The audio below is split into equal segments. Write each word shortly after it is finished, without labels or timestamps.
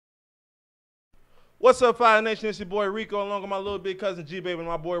What's up, Fire Nation? It's your boy Rico, along with my little big cousin G-Baby and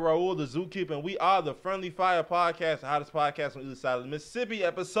my boy Raul, the Zookeeper, and we are the Friendly Fire Podcast, the hottest podcast on either side of the Mississippi,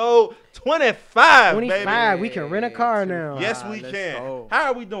 episode 25, 25, baby. we can rent a car now. Yes, we can. Go.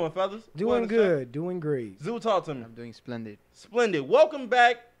 How are we doing, fellas? Doing good, doing great. Zoo, talk to me. I'm doing splendid. Splendid. Welcome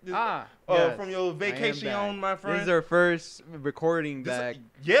back. Yes, from your vacation on, my friend. This is our first recording back.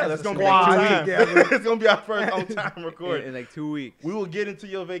 Yeah, that's going to be on time. It's going to be our first on-time recording. In like 2 weeks. We will get into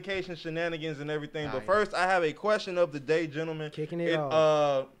your vacation shenanigans and everything. But first, I have a question of the day, gentlemen. Kicking it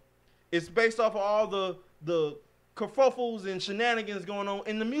off. It's based off of all the kerfuffles and shenanigans going on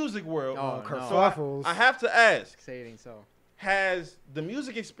in the music world. Oh, So kerfuffles. I have to ask. Exciting, so. Has the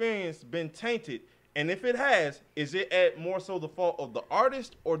music experience been tainted? And if it has, is it at more so the fault of the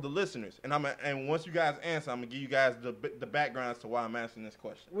artist or the listeners? And once you guys answer, I'm gonna give you guys the background as to why I'm asking this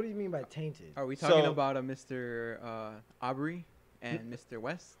question. What do you mean by tainted? Are we talking about Mr. Aubrey and Mr.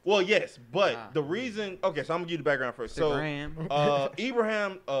 West? Well, yes, but the reason. Okay, so I'm gonna give you the background first. So,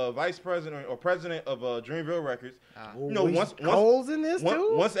 Ibrahim, vice president or president of Dreamville Records, once Cole's in this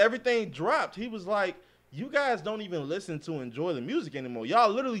too. Once everything dropped, he was like, "You guys don't even listen to enjoy the music anymore. Y'all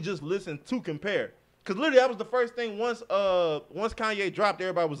literally just listen to compare." Because literally, that was the first thing once Kanye dropped,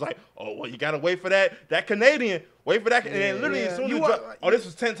 everybody was like, oh, well, you got to wait for that Canadian. Wait for that. And then literally, as soon as it dropped, this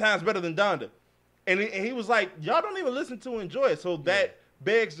was 10 times better than Donda. And he was like, y'all don't even listen to enjoy it. So that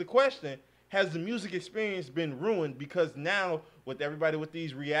begs the question, has the music experience been ruined? Because now, with everybody with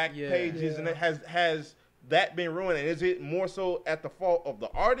these React pages, and it has that been ruined? And is it more so at the fault of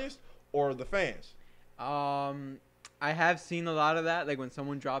the artist or the fans? I have seen a lot of that, like when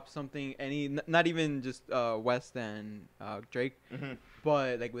someone drops something, not even just West and Drake,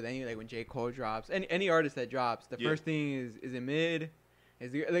 but like with like when J. Cole drops, any artist that drops, the first thing is it mid?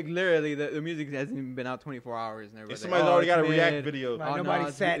 Like literally the music hasn't even been out 24 hours and somebody's already got a React video.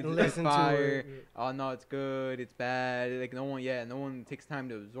 Nobody sat and listened to it. Oh no, it's good, it's bad. Like no one takes time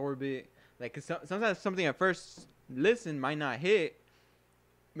to absorb it. Like 'cause sometimes something at first listen might not hit.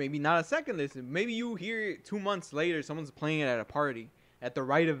 Maybe not a second listen. Maybe you hear it 2 months later. Someone's playing it at a party at the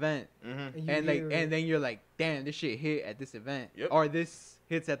right event, and then you're like, "Damn, this shit hit at this event, or this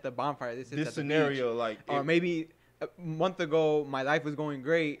hits at the bonfire. This hits at scenario, the beach. Or maybe a month ago my life was going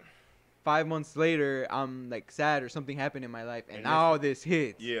great. 5 months later, I'm like sad or something happened in my life, and now this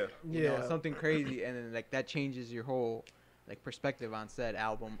hits. You know, something crazy, and then like that changes your whole like perspective on said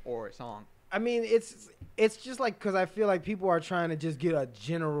album or song. I mean, it's just like because I feel like people are trying to just get a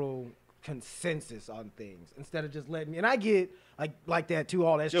general consensus on things instead of just letting me. And I get like that too.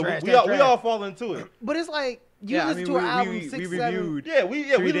 All that's trash. We all fall into it. But it's like you listen to an album we 6, reviewed 7.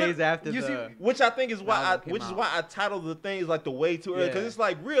 3 days after which I think is why I titled the things like the way too early, because it's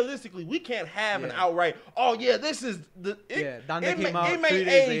like realistically we can't have an outright. Oh yeah, this is the. Donda came out 3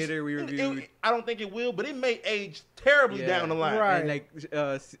 days later. We reviewed. I don't think it will, but it may age terribly down the line. Right. And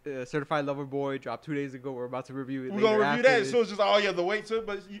like Certified Lover Boy dropped 2 days ago. We're about to review it. We're gonna review that. So it's just the wait to.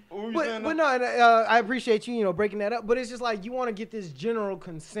 But no, I appreciate you breaking that up. But it's just like you want to get this general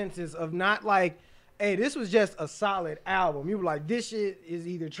consensus of not like, hey, this was just a solid album. You were like, this shit is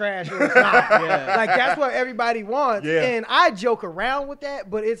either trash or it's not. Like that's what everybody wants. And I joke around with that,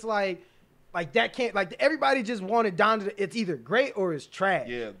 but it's like that can't everybody just wanted Donda. It's either great or it's trash.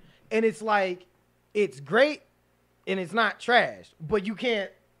 And it's like it's great and it's not trash, but you can't.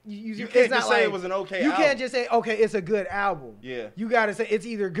 You can't just say it was an okay album. You can't just say, okay, it's a good album. You got to say it's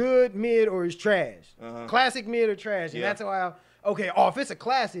either good, mid, or it's trash. Classic, mid, or trash. And that's why, if it's a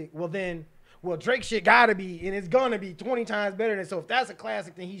classic, well, Drake shit got to be, and it's going to be 20 times better than, so if that's a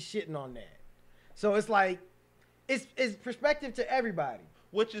classic, then he's shitting on that. So it's like, it's perspective to everybody.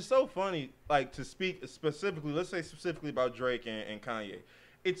 Which is so funny, like to speak specifically, let's say specifically about Drake and Kanye.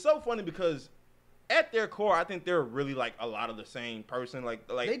 It's so funny because at their core, I think they're really like a lot of the same person. Like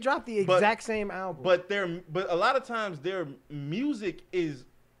they dropped the exact same album. But a lot of times their music is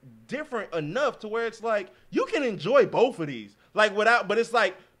different enough to where it's like you can enjoy both of these. But it's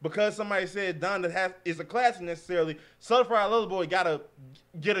like because somebody said Donda is a classic necessarily, Certified Lover Boy gotta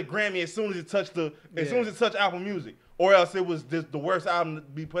get a Grammy as soon as it touched Apple Music, or else it was the worst album to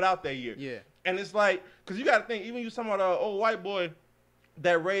be put out that year. And it's like because you gotta think, even you talking about old white boy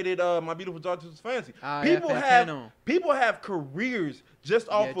that rated My Beautiful Dark Twisted Fantasy. People have careers just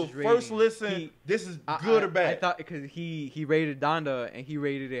off of first listen. This is good or bad. I thought because he rated Donda and he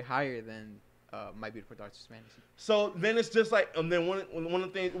rated it higher than My Beautiful Dark Twisted Fantasy. So then it's just like, and then one of the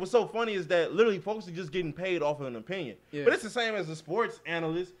things what's so funny is that literally folks are just getting paid off of an opinion. But it's the same as a sports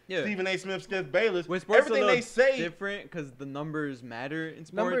analyst, Stephen A. Smith, Skip Bayless. Everything they say different because the numbers matter in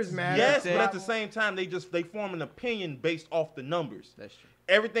sports. Numbers matter. Yes, but at the same time they form an opinion based off the numbers. That's true.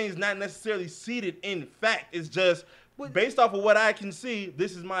 everything's not necessarily seated in fact. It's just based off of what I can see.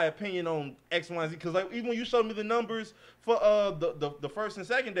 This is my opinion on X, Y, and Z. Because like even when you showed me the numbers for the first and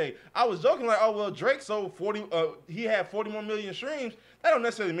second day, I was joking like, oh well, Drake sold 40. He had 41 million streams. That don't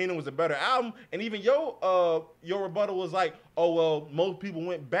necessarily mean it was a better album. And even your rebuttal was like, oh well, most people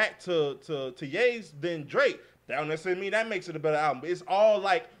went back to Ye's than Drake. That don't necessarily mean that makes it a better album. But it's all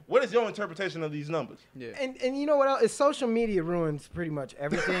like, what is your interpretation of these numbers? Yeah. And you know what else? It's social media ruins pretty much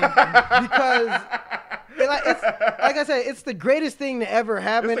everything because it's, like I said, it's the greatest thing to ever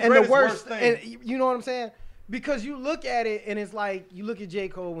happen and the worst thing. And you know what I'm saying? Because you look at it and it's like you look at J.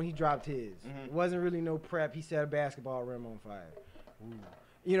 Cole when he dropped his. Mm-hmm. It wasn't really no prep. He set a basketball rim on fire. Ooh.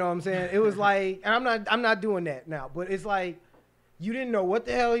 You know what I'm saying? It was like, and I'm not doing that now, but it's like, you didn't know what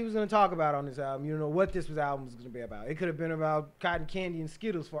the hell he was going to talk about on this album. You didn't know what this album was going to be about. It could have been about cotton candy and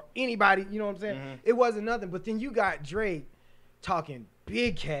Skittles for anybody. You know what I'm saying? Mm-hmm. It wasn't nothing. But then you got Drake talking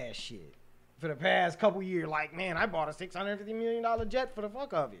big cash shit for the past couple years. Like, man, I bought a $650 million jet for the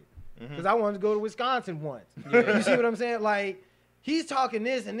fuck of it because I wanted to go to Wisconsin once. Yeah. You see what I'm saying? Like, he's talking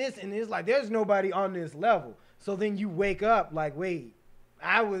this and this, and it's like there's nobody on this level. So then you wake up like, wait,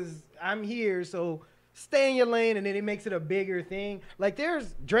 I'm here, so stay in your lane, and then it makes it a bigger thing. Like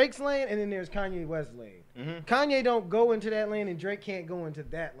there's Drake's lane, and then there's Kanye West's lane. Mm-hmm. Kanye don't go into that lane, and Drake can't go into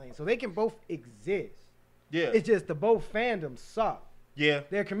that lane. So they can both exist. Yeah. It's just the both fandoms suck. Yeah.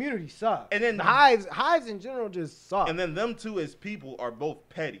 Their community sucks. And then the hives in general just suck. And then them two as people are both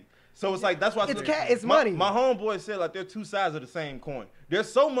petty. So it's like, that's why it's money. My homeboy said like they're two sides of the same coin. They're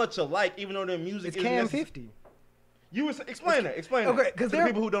so much alike, even though their music is Cam 50. You was explain that. Okay, because the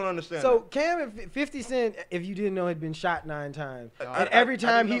people who don't understand. So Cam and 50 Cent, if you didn't know, had been shot 9 times, and every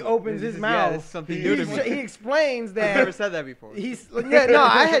time he opens his mouth, something new to me. He explains that. I've never said that before.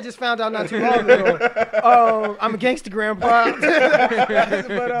 I had just found out not too long ago. I'm a gangster grandpa.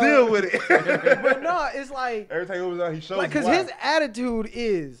 But, deal with it. But no, it's like every time he opens out, he shows. Because his attitude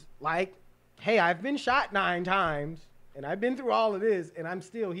is like, "Hey, I've been shot 9 times." And I've been through all of this, and I'm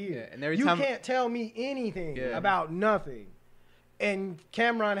still here. Yeah, and you can't tell me anything about nothing. And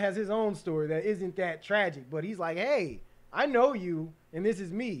Cameron has his own story that isn't that tragic, but he's like, "Hey, I know you, and this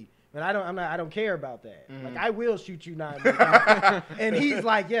is me, and I don't care about that. Mm-hmm. Like I will shoot you 9 times." And he's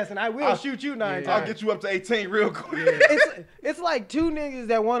like, "Yes, and I will shoot you 9 times. I'll get you up to 18 real quick." Yeah. It's like 2 niggas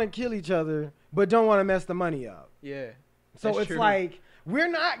that want to kill each other but don't want to mess the money up. Yeah. So it's true. Like we're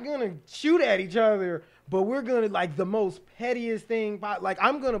not gonna shoot at each other. But we're going to, like, the most pettiest thing, like,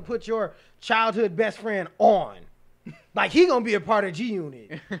 I'm going to put your childhood best friend on. Like, he going to be a part of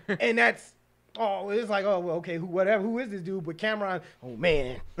G-Unit. And that's, it's like, oh, well, okay, who is this dude? But Cameron, oh,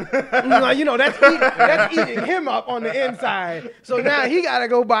 man. That's eating him up on the inside. So now he got to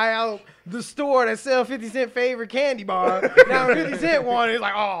go buy out the store that sells 50 Cent favorite candy bar. Now 50 Cent wanted, it's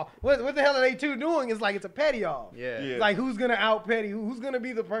like, oh, what the hell are they two doing? It's like, it's a petty off. Yeah. Like, who's going to out petty? Who's going to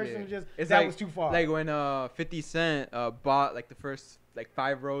be the person was too far? Like when 50 Cent bought, like, the first, like,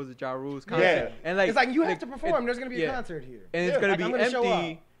 5 rows of Ja Rule's concert. Yeah. And, like, it's like, you have to perform. There's going to be a concert here. And it's going to be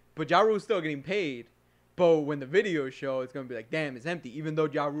empty. But Ja Rule's still getting paid. But when the video show, it's going to be like, damn, it's empty. Even though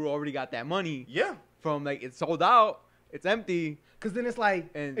Ja Rule already got that money from, like, it's sold out, it's empty. Because then it's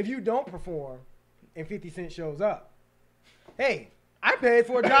like, if you don't perform and 50 Cent shows up, hey, I paid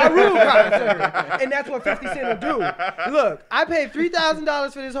for a Ja Rule concert. And that's what 50 Cent will do. Look, I paid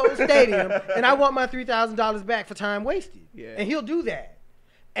 $3,000 for this whole stadium, and I want my $3,000 back for time wasted. Yeah. And he'll do that.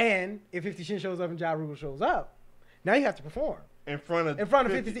 And if 50 Cent shows up and Ja Rule shows up, now you have to perform. In front of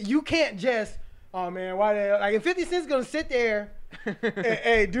 50 Cent. You can't just, oh man, why the hell? Like if 50 Cent's gonna sit there and,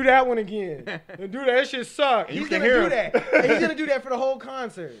 hey, do that one again. And do that shit suck. He's gonna do that. And he's gonna do that for the whole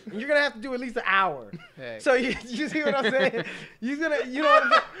concert. And you're gonna have to do at least an hour. Hey. So you see what I'm saying? He's gonna, you know what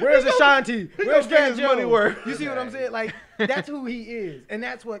I'm saying? Where's Ashanti? Where's Fat Joe? Money worth? You see what I'm saying? Like that's who he is. And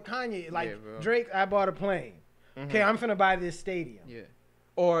that's what Kanye, like Drake, I bought a plane. Mm-hmm. Okay, I'm finna buy this stadium. Yeah.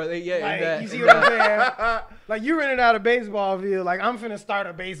 Or like, you see what I'm saying? Like you rented out a baseball field. Like I'm finna start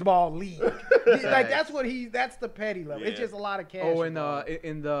a baseball league. Like that's the petty level. Yeah. It's just a lot of cash. Oh, and well,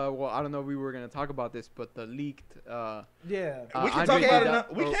 I don't know if we were gonna talk about this, but the leaked. We can talk about it now.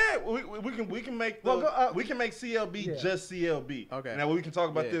 We can. We can make we can make CLB just CLB. Okay. Now we can talk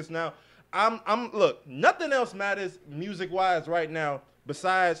about this now. Look. Nothing else matters music wise right now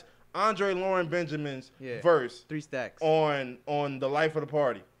besides Andre Lauren Benjamin's verse 3 stacks on the Life of the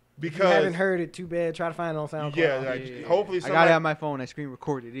Party. Because if you haven't heard it, too bad. Try to find it on SoundCloud. Yeah. Hopefully somebody, I got it on my phone. I screen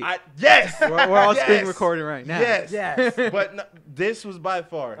recorded it. Yes. We're all screen recording right now. Yes. But no, this was by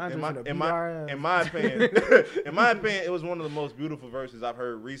far, in my opinion, it was one of the most beautiful verses I've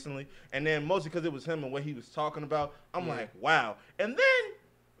heard recently. And then mostly because it was him and what he was talking about. I'm like, wow. And then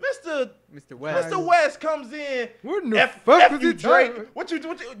Mr. West. Mr. West comes in. What in the fuck was you he Drake? talking? What you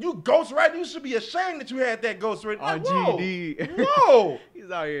ghostwriting? You should be ashamed that you had that ghostwriting. On Like, GD. Whoa. He's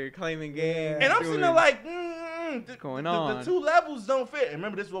out here claiming game. And I'm sitting there like, going the on? two levels don't fit. And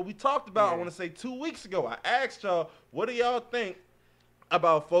remember, this is what we talked about, I Yeah. want to say 2 weeks ago. I asked y'all, what do y'all think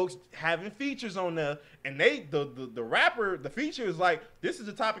about folks having features on there? And the rapper, the feature is like, this is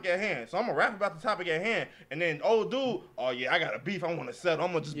the topic at hand. So I'm going to rap about the topic at hand. And then, dude, oh yeah, I got a beef I want to settle.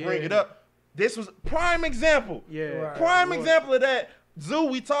 I'm going to just bring it up. This was prime example. Yeah. Right. Prime example of that. Zoo,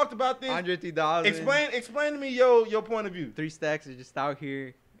 we talked about this. Andre 3000. Explain to me your point of view. 3 Stacks are just out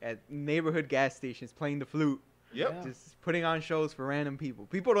here at neighborhood gas stations playing the flute. Yep. Yeah. Just putting on shows for random people.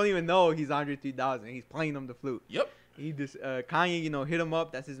 People don't even know he's Andre 3000. He's playing them the flute. Yep. He just Kanye, hit him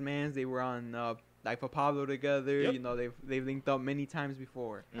up. That's his man's. They were on Life of Pablo together. Yep. They've linked up many times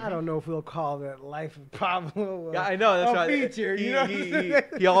before. I don't know if we'll call that Life of Pablo. Yeah, I know. That's a right. feature. You know,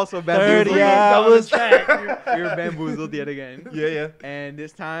 He also bamboozled. 30 hours. You're bamboozled yet again. Yeah. And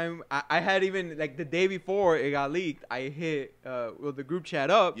this time, I had even, like, the day before it got leaked, I hit the group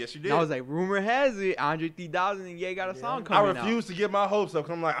chat up. Yes, you And did. I was like, rumor has it, Andre 3000 and Ye got a song I coming out. refuse to get my hopes up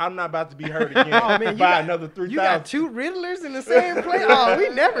because I'm like, I'm not about to be hurt again. Oh, man, by another 3,000. You got 2 Riddlers in the same place? Oh, we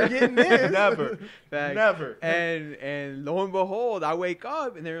never getting this. Never. Facts. Never. And lo and behold, I wake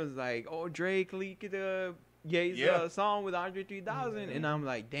up and there was like, Drake leaked Ye's song with Andre 3000, and I'm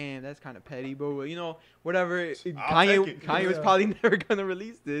like, damn, that's kind of petty, but whatever. I'll take Kanye it. was Yeah. probably never gonna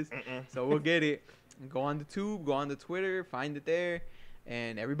release this, Mm-mm. so we'll get it. Go on the tube, go on the Twitter, find it there.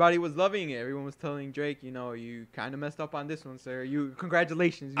 And everybody was loving it. Everyone was telling Drake, you kind of messed up on this one, sir.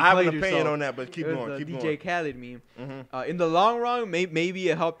 Congratulations. You I have an played opinion yourself. on that, but keep It was going. the Keep DJ going. Khaled meme. Mhm. In the long run, maybe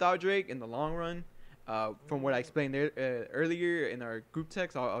it helped out Drake. In the long run, from what I explained there earlier in our group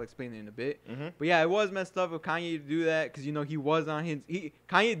text, I'll explain it in a bit. Mhm. But yeah, it was messed up of Kanye to do that because he was on his.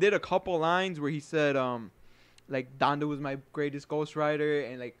 Kanye did a couple lines where he said like Donda was my greatest ghostwriter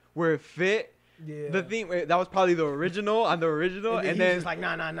and like where it fit. Yeah. The thing that was probably the original on the original, and and then then he's like,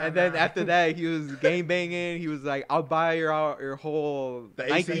 nah. and then after that, he was gang banging. He was like, "I'll buy your whole The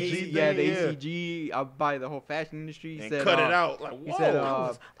Nike, ACG yeah, thing, the yeah. ACG. I'll buy the whole fashion industry." He And said, cut it out. Like, whoa. he said,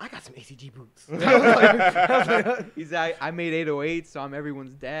 I got some ACG boots. He's like, "I made 808s, so I'm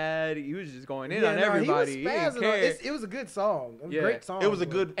everyone's dad." He was just going in on no, everybody. He He was didn't spazzing on care. it. It was a good song. It was Yeah. a great song. It was a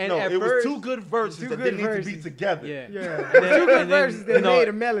good. And no, at it was first- 2 good verses Two that good didn't need to be verses. together. Yeah. Yeah. And then- Two good and then, verses that made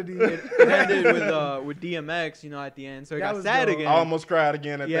a melody. It ended with DMX, at the end, so it That got was sad dope. again. I almost cried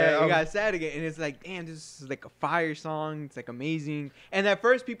again at that. Yeah, it got sad again, and it's like, damn, this is like a fire song. It's like amazing. And at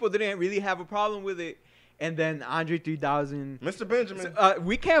first, people didn't really have a problem with it, and then Andre 3000, Mr. Benjamin.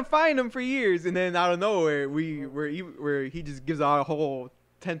 we can't find him for years, and then out of nowhere, where he just gives out a whole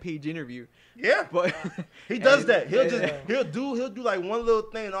 10-page interview. Yeah. But He does that. He'll Yeah. he'll do like one little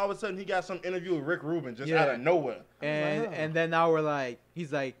thing, and all of a sudden he got some interview with Rick Rubin just Yeah. out of nowhere. And then now we're like,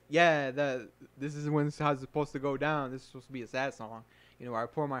 he's like, yeah, this is how it's supposed to go down. This is supposed to be a sad song, where I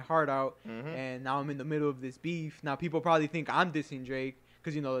pour my heart out, and now I'm in the middle of this beef. Now people probably think I'm dissing Drake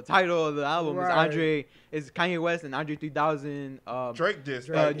because the title of the album is Kanye West and Andre 3000. Drake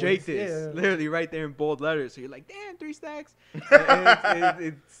dissed. Drake Yeah. this literally right there in bold letters. So you're like, damn, 3 Stacks.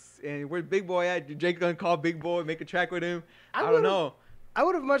 And where's Big Boy at? Drake gonna call Big Boy, make a track with him? I don't know. I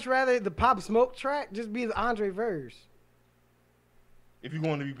would have much rather the Pop Smoke track just be the Andre verse. If you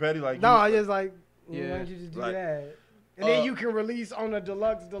want to be petty, like No, I just like, why Yeah. don't you just do Like, that? And then you can release on the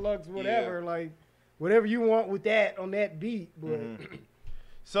deluxe, whatever, Yeah. like whatever you want with that on that beat. But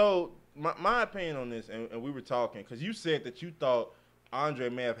So my opinion on this, and we were talking, because you said that you thought Andre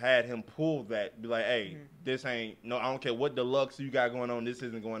may have had him pull that, be like, hey, this ain't, no, I don't care what deluxe you got going on, this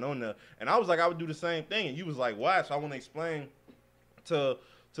isn't going on there. And I was like, I would do the same thing. And you was like, why? So I want to explain to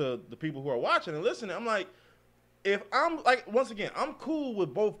the people who are watching and listening. I'm like, if I'm, like, once again, I'm cool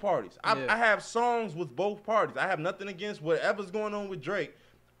with both parties. I have songs with both parties. I have nothing against whatever's going on with Drake.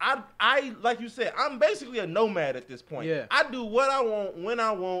 I like you said, I'm basically a nomad at this point. Yeah. I do what I want, when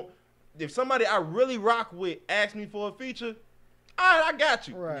I want. If somebody I really rock with asks me for a feature, all right, I got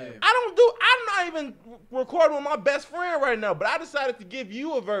you. right. I'm not even recording with my best friend right now, but I decided to give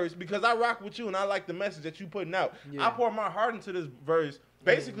you a verse because I rock with you and I like the message that you putting out. Yeah. I pour my heart into this verse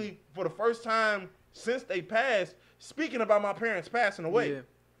basically for the first time since they passed, speaking about my parents passing away. Yeah.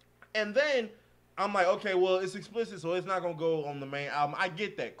 And then I'm like, okay, well, it's explicit, so it's not going to go on the main album. I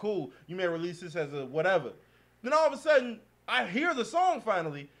get that. Cool. You may release this as a whatever. Then all of a sudden, I hear the song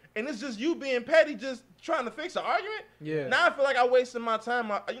finally, and it's just you being petty, just trying to fix an argument. Yeah. Now I feel like I wasted my time.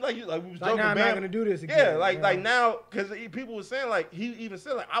 Like we was joking. Now I'm not gonna do this again. Yeah, like now, because people were saying like he even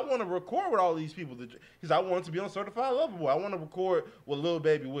said like I want to record with all these people because I want to be on Certified Lover Boy. I want to record with Lil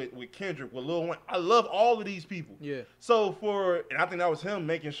Baby, with Kendrick, with Lil Wayne. I love all of these people. Yeah. So and I think that was him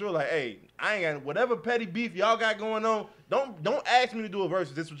making sure like, hey, I ain't got whatever petty beef y'all got going on. Don't ask me to do a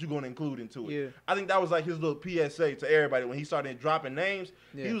verse. This is what you're going to include into it. Yeah. I think that was like his little PSA to everybody when he started dropping names.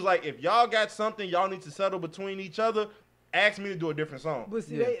 Yeah. He was like, if y'all got something y'all need to settle between each other, ask me to do a different song. But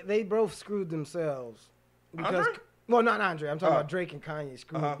see, they both screwed themselves. Because, Andre? well, not Andre. I'm talking about Drake and Kanye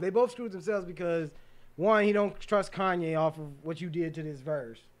screwed. They both screwed themselves because, one, he don't trust Kanye off of what you did to this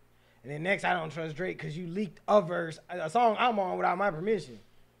verse. And then next, I don't trust Drake because you leaked a song I'm on without my permission.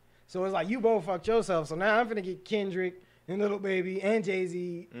 So it's like you both fucked yourself. So now I'm finna get Kendrick and Lil Baby and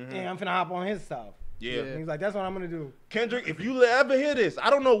Jay-Z, and I'm finna hop on his stuff. Yeah. And he's like, that's what I'm gonna do. Kendrick, if you ever hear this, I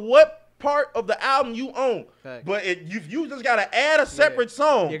don't know what part of the album you own, Fact. but you just gotta add a separate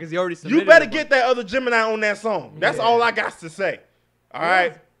song. Yeah, because he already submitted you better one. get that other Gemini on that song. That's all I got to say. All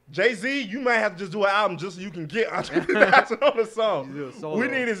right. Jay-Z, you might have to just do an album just so you can get Andre 3000 on the song. Do a solo. We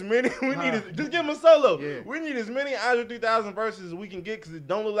need as many. Just give him a solo. Yeah. We need as many Andre 3000 verses as we can get because it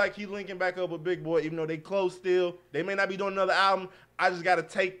don't look like he linking back up with Big Boy, even though they close still. They may not be doing another album. I just got to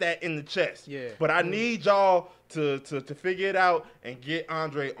take that in the chest. Yeah. But I need y'all to figure it out and get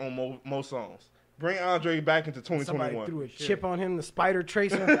Andre on more songs. Bring Andre back into 2021. Somebody threw a chip on him, the spider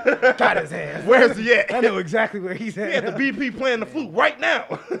tracer. Got his ass. Where's he at? I know exactly where he's at. He at the BP playing the flute right now.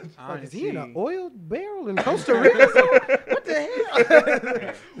 Like, is he in an oil barrel in Costa Rica? What the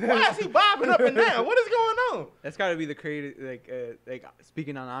hell? Why is he bobbing up and down? What is going on? That's got to be the creative, like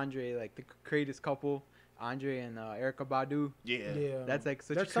speaking on Andre, like the greatest couple, Andre and Erykah Badu. Yeah. That's like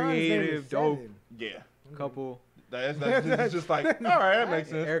such Their a son's name is creative, dope Seven. Yeah. couple. That's just like, all right, that makes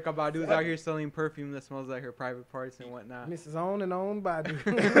sense. Erykah Badu is out here selling perfume that smells like her private parts and whatnot. Mrs. Own and Own Badu.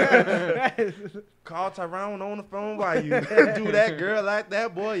 Call Tyrone on the phone while you do that girl like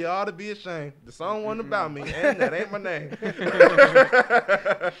that, boy. You ought to be ashamed. The song wasn't about me, and that ain't my name.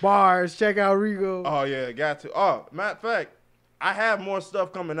 Bars. Check out Rico. Oh, yeah, got to. Oh, matter of fact, I have more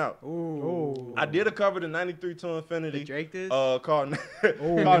stuff coming out. Ooh. I did a cover to 93 to Infinity. The Drake this? Called Called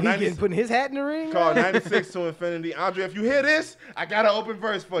putting his hat in the ring. called 96 to Infinity. Andre, if you hear this, I got an open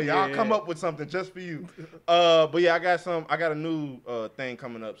verse for you. I'll come up with something just for you. But yeah, I got a new thing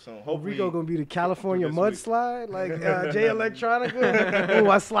coming up soon. Hopefully, Rico gonna be the California this week. mudslide, like Jay Electronica. Oh,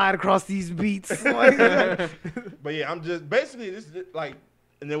 I slide across these beats. But yeah, I'm just basically this is like,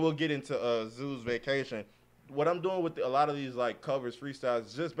 and then we'll get into Zoo's vacation. What I'm doing with a lot of these like covers, freestyles,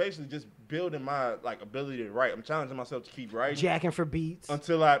 is just basically just building my like ability to write. I'm challenging myself to keep writing Jacking for beats.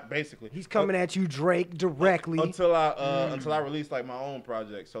 until I basically He's coming at you, Drake, directly. until I release like my own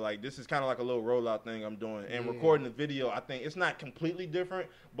project. So like this is kind of like a little rollout thing I'm doing and recording the video. I think it's not completely different,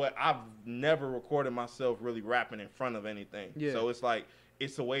 but I've never recorded myself really rapping in front of anything. Yeah. So it's like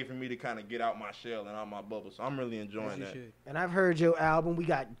it's a way for me to kind of get out my shell and out my bubble. So I'm really enjoying that. And I've heard your album. We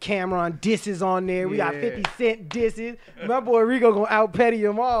got Cameron disses on there. We got Yeah. 50 Cent disses. My boy Rico gonna out petty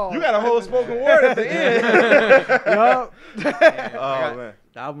them all. You got a whole spoken word at the end. Yup. Oh man.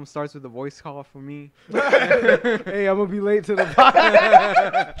 The album starts with a voice call for me. Hey, I'm gonna be late to the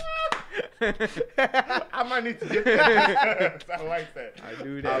podcast. I might need to get that. I like that. I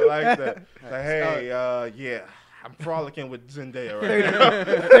do that. I like that. Like, hey, yeah, I'm frolicking with Zendaya right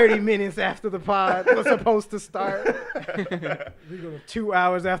now. 30 minutes after the pod was supposed to start. We go 2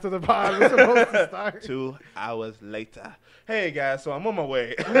 hours after the pod was supposed to start. 2 hours later. Hey guys, so I'm on my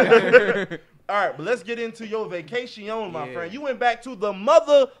way. All right, but let's get into your vacation, my friend. You went back to the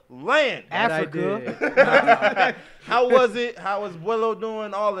motherland, Africa. How was it? How was Willow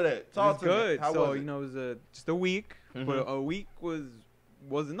doing? All of that. Talk to good. me. How So was it? you know, it was just a week, but a week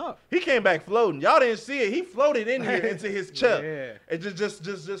was enough. He came back floating. Y'all didn't see it. He floated in here into his chest. Yeah. And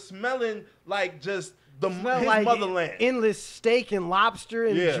just smelling like just his Like motherland. endless steak and lobster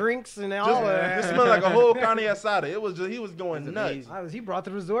and drinks and all that. Just smelled like a whole carne asada. It was just he was going nuts. He brought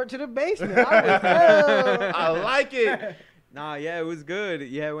the resort to the basement. I like it. Nah, yeah, it was good.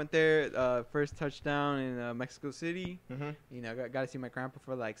 Yeah, I went there. First touchdown in Mexico City. You know, got to see my grandpa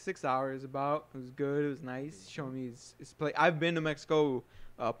for like 6 hours. About it was good. It was nice. Showing me his place. I've been to Mexico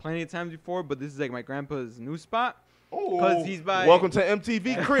plenty of times before, but this is like my grandpa's new spot. Because he's by. Welcome to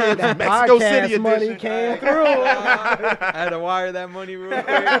MTV Cribs, Mexico City edition. Money came through. I had to wire that money real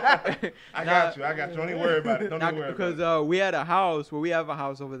quick. I got you. Don't even worry about it. Don't even worry because about it. we had a house. Well, we have a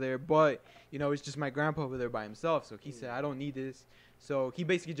house over there, but you know, it's just my grandpa over there by himself. So he said, I don't need this. So he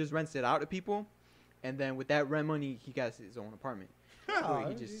basically just rents it out to people. And then with that rent money, he got his own apartment. So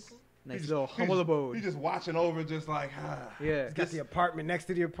he just nice little humble abode. He's just watching over, just like Yeah. He's got the apartment next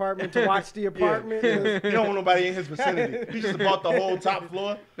to the apartment to watch the apartment. He don't want nobody in his vicinity. He just bought the whole top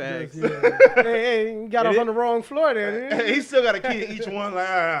floor. Facts. Hey, you got off on the wrong floor there. He still got a key in each one.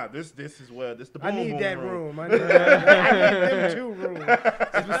 Like, this is where this the boom I need boom that room. room. I need them 2 rooms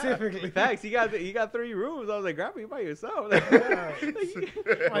specifically. Facts. He got 3 rooms. I was like, grab me by yourself. Like,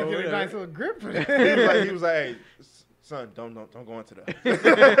 Might get a nice little grip for that. He was like, hey, son, don't go into that.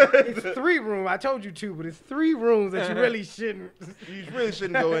 It's 3 rooms. I told you 2, but it's 3 rooms that you really shouldn't. You really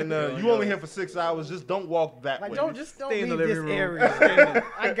shouldn't go in there. You only here for 6 hours. Just don't walk that Like, way. don't Stay in leave the this living room. area.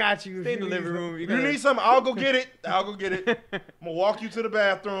 I got you. Stay in the living room. You need something? I'll go get it. I'm gonna walk you to the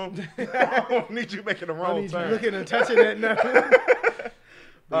bathroom. I don't need you making the I wrong need you turn. looking and touching that nothing.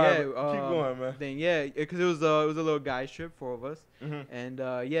 But keep going, man. Then because it was a little guys trip, 4 of us, Mhm.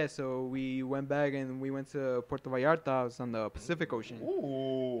 and so we went back and we went to Puerto Vallarta. It was on the Pacific Ocean.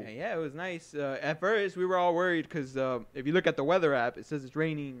 Ooh. And it was nice. At first, we were all worried because if you look at the weather app, it says it's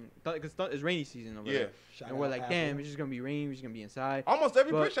raining because it's rainy season over there. And we're like, damn, it's just gonna be rain. We're just gonna be inside. Almost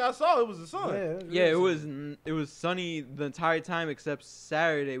every But- picture I saw, it was the sun. Yeah, it was sunny the entire time except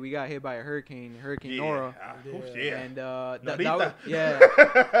Saturday. We got hit by a hurricane, Nora. Yeah. And that Narita.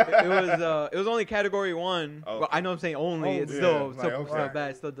 was, it was only category 1. Okay. Well, I know I'm saying only. It's yeah. still Like, still okay.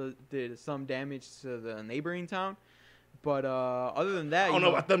 bad. Still did some damage to the neighboring town. But other than that, I don't know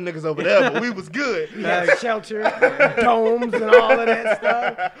about them niggas over there, but we was good. We got shelter, domes, and all of that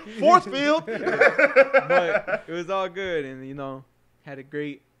stuff. Force field. but it was all good, and had a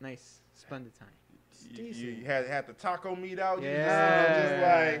great, nice, splendid time. You had the taco meat out. You Yeah. just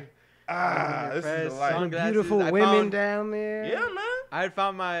like, this is the life. Sunglasses. Beautiful I women found- down there. Yeah, man. I had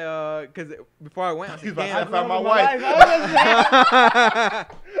found my because before I went, I was He's like, about to damn, say, I found my wife. wife.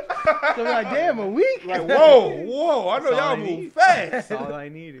 So I'm like, damn, a week? Like, whoa! I know That's all y'all I move need. fast. That's all I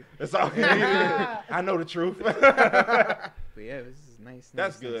needed. That's all you needed. I know the truth. But yeah, this is nice.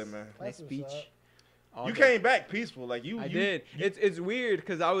 That's nice, good, nice, man. Nice That's beach. what's up. All You day. came back peaceful, like you. I you did. It's weird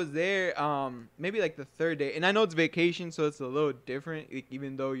because I was there maybe like the 3rd day, and I know it's vacation, so it's a little different. Like,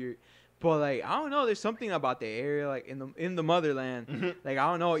 even though you're, but like I don't know, there's something about the area, like in the motherland. Mhm. Like I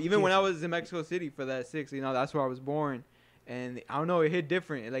don't know. Even when I was in Mexico City for that 6, that's where I was born, and I don't know, it hit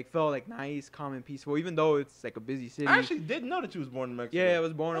different. It like felt like nice, calm, and peaceful, even though it's like a busy city. I actually didn't know that you was born in Mexico. Yeah, I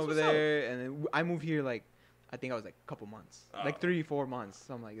was born That's over what's up. there, and then I moved here like. I think I was like a couple months, Oh. like 3-4 months,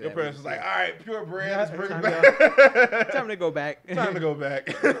 something like that. Your parents was like, all right, purebred, let's bring Time it back. time to go back. Time to go back.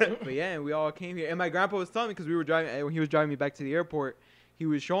 But yeah, and we all came here. And my grandpa was telling me because we were driving. When he was driving me back to the airport, he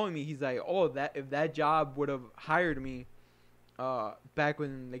was showing me. He's like, "Oh, that if that job would have hired me, back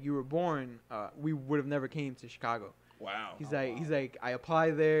when like you were born, we would have never came to Chicago." Wow. He's like, I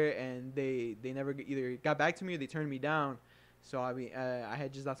applied there, and they never either got back to me or they turned me down. So I mean, I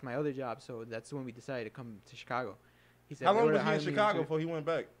had just lost my other job, so that's when we decided to come to Chicago. He said, How they long would've was he in hired me Chicago to- before he went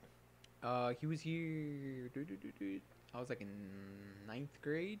back? He was here. I was like in 9th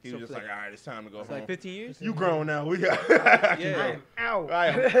grade. He so was just for like, all right, it's time to go it's home. like 15 years. You grown now. We got. Yeah. Out. I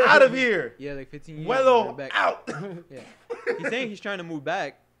am out of here. Yeah, like 15 years. Wello I'm back. out. Yeah. He's saying he's trying to move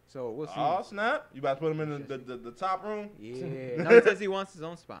back, so we'll see. Oh snap! You about to put him in the top room? Yeah. No, he says he wants his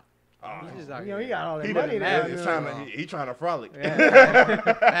own spot. Oh, He's just out You know, here. he got all that he money done- there. it's time to, he trying to frolic. Yeah.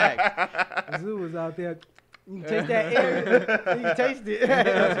 Facts. Zoo was out there. You can taste that air. You can taste it.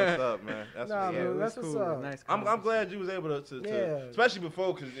 That's what's up, man. That's Nah, what's Yeah, up. it was that's what's cool. It was up. nice. I'm glad you was able to Yeah. especially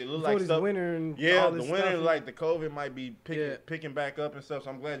before because it looked Before like this stuff. winter and Yeah, all the this winter, stuff. like the COVID might be Yeah. picking back up and stuff. So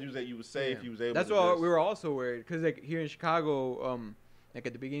I'm glad you was safe. Yeah. You was able. That's to why just- we were also worried because like here in Chicago, like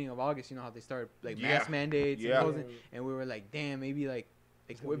at the beginning of August, you know how they started like mask Yeah. mandates Yeah. and closing, and we were like, damn, maybe like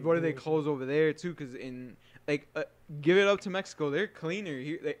gonna be what do they bullshit. close over there too? Because in like give it up to Mexico, they're cleaner.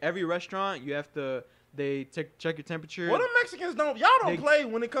 Here, like, every restaurant you have to check your temperature. What the Mexicans don't, y'all don't They- play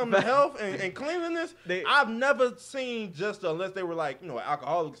when it comes to health and cleanliness. They- I've never seen just unless they were like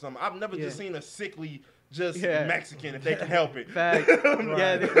alcoholics or something. I've never just Yeah. seen a sickly just Yeah. Mexican if they can help it. Fact. Right.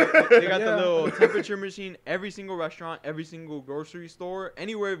 Yeah, they got Yeah. the little temperature machine. Every single restaurant, every single grocery store,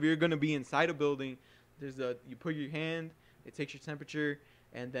 anywhere if you're gonna be inside a building, you put your hand, it takes your temperature,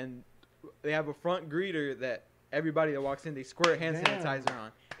 and then they have a front greeter that everybody that walks in they squirt hand Damn. sanitizer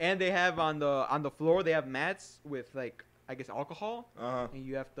on, and they have on the floor they have mats with like I guess alcohol, Uh-huh. and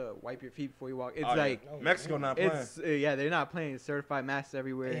you have to wipe your feet before you walk. It's Oh, yeah. like Oh, Mexico not playing. it's yeah, they're not playing. It's certified masks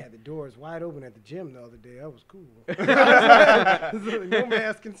everywhere. They had the doors wide open at the gym the other day. That was cool. No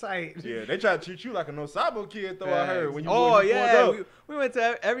mask in sight. Yeah, they try to treat you like a no sabo kid though. I heard when you oh when you yeah, pulled up. we went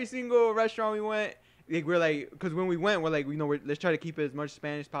to every single restaurant we went. Like, we're like, because when we went, we're like, let's try to keep it as much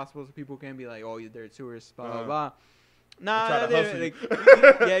Spanish as possible so people can be like, oh, they're tourists, blah blah Uh-huh. blah. Nah, try to hustle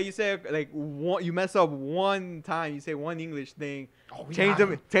you. yeah, you say like you mess up one time, you say one English thing, Oh, change yeah.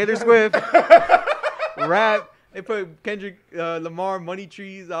 them. Taylor Swift, rap. They put Kendrick Lamar, Money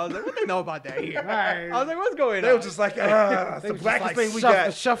Trees. I was like, what they know about that here? Right. I was like, what's going on? They were just like, They the was just blackest like thing we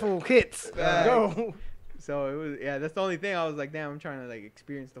got. Shuffle hits. Right. Go. So it was, yeah, that's the only thing. I was like, damn, I'm trying to like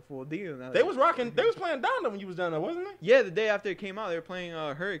experience the full deal. And I They like, was rocking. They was playing down there when you was down there, wasn't they? yeah, the day after it came out, they were playing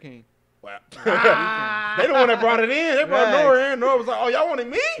Hurricane. Wow. Ah. They the one that brought it in. They brought Right. Nora in. Nora was like, "Oh, y'all wanted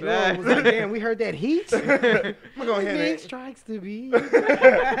me? Right. Yo, was like, damn, we heard that heat. I'm gonna go ahead Lightning and strikes the beat. I'm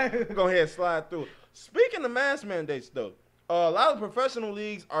go ahead and slide through. Speaking of mask mandates, though, a lot of professional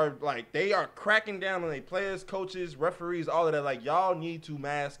leagues are like they are cracking down on their players, coaches, referees, all of that. Like y'all need to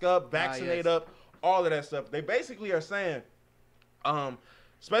mask up, vaccinate yes. up, all of that stuff. They basically are saying,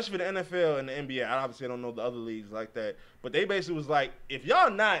 especially for the NFL and the NBA. I obviously don't know the other leagues like that, but they basically was like, if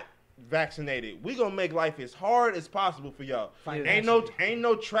y'all not vaccinated, we gonna make life as hard as possible for y'all. Ain't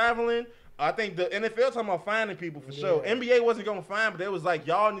no traveling. I think the NFL talking about finding people for sure. NBA wasn't gonna find, but they was like,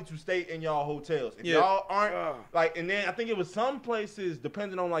 y'all need to stay in y'all hotels. If y'all aren't like, and then I think it was some places,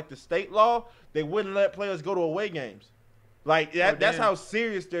 depending on like the state law, they wouldn't let players go to away games. Like that's how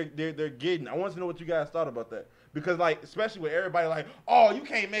serious they're getting. I want to know what you guys thought about that. Because, like, especially with everybody like, oh, you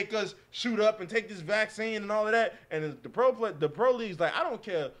can't make us shoot up and take this vaccine and all of that. And the pro league's like, I don't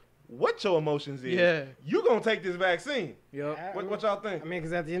care what your emotions is. Yeah. You gonna take this vaccine. Yep. What y'all think? I mean,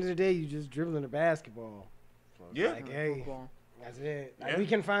 because at the end of the day, you just dribbling a basketball. So it's Yeah. Like, hey, Football. that's it. Like, Yeah. we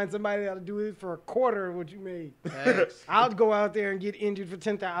can find somebody that'll do it for a quarter of what you made. Facts. I'll go out there and get injured for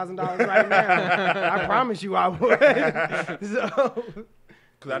 $10,000 right now. I promise you I would. So,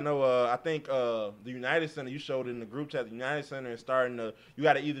 Because I know, I think the United Center, you showed in the group chat, the United Center is starting to, you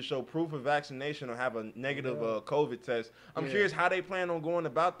got to either show proof of vaccination or have a negative COVID test. I'm curious how they plan on going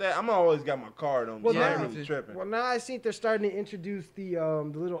about that. I'm always got my card on me, Well, so I ain't now- really tripping. well, now I think they're starting to introduce the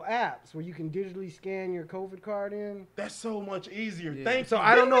little apps where you can digitally scan your COVID card in. That's so much easier. Yeah. Thank So you.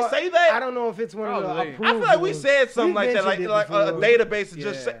 I don't Didn't know. we say that? I don't know if it's one of the Probably. approved I feel like we ones. said something We like that, like mentioned it a before. database to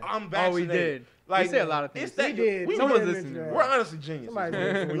just say, Yeah. I'm Oh, vaccinated. we did. Like, We say a lot of things. It's that, We did. We, Someone's did listening. mention we're that. honestly geniuses. Somebody when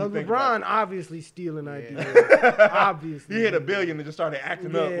you did. think LeBron about obviously stealing it. ideas. Obviously. He hit $1 billion and just started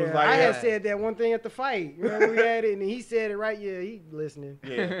acting up. Was Yeah, like, I yeah. had said that one thing at the fight. Remember we had it, and he said it right. Yeah, he listening.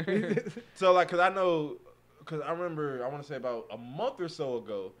 Yeah. So, like, because I remember, I want to say about a month or so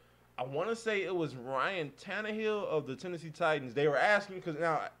ago, I want to say it was Ryan Tannehill of the Tennessee Titans. They were asking, because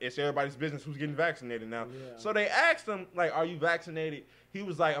now it's everybody's business who's getting vaccinated now. Yeah. So they asked him, like, are you vaccinated? He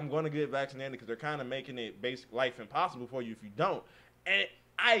was like, I'm going to get vaccinated because they're kind of making it basic life impossible for you if you don't. And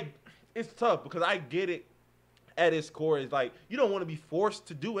it's tough because I get it at its core. It's like, you don't want to be forced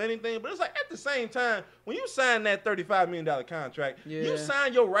to do anything, but it's like at the same time, when you sign that $35 million contract, you Yeah.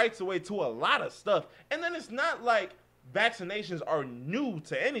 sign your rights away to a lot of stuff. And then it's not like vaccinations are new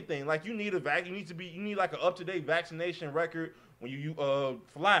to anything. Like you need you need like an up-to-date vaccination record when you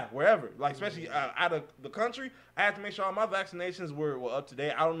fly wherever. Like especially out of the country, I have to make sure all my vaccinations were up to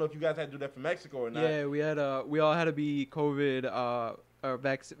date. I don't know if you guys had to do that for Mexico or not. Yeah, we all had to be COVID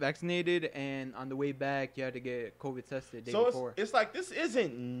vaccinated, and on the way back, you had to get COVID tested the day So before. it's like this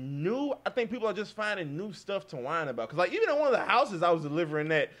isn't new. I think people are just finding new stuff to whine about. Because like even in one of the houses I was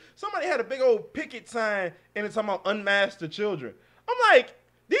delivering at, somebody had a big old picket sign and it's talking about unmask the children. I'm like,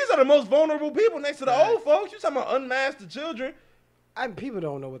 these are the most vulnerable people next to the old folks. You talking about unmask the children? People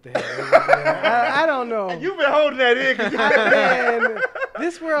don't know what the hell. It is, man. I don't know. You've been holding that in. 'Cause Man,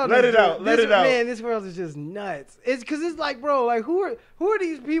 this world. Let is it just, out, let this- it out. Man, this world is just nuts. It's because it's like, bro, like who are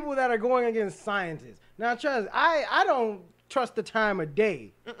these people that are going against scientists? Now, trust, I don't trust the time of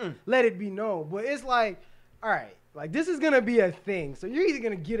day. Let it be known. But it's like, all right, like this is gonna be a thing. So you're either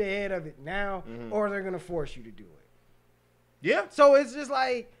gonna get ahead of it now, or they're gonna force you to do it. Yeah. So it's just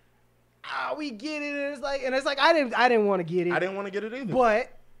like, we get it. And it's like I didn't want to get it. I didn't want to get it either. But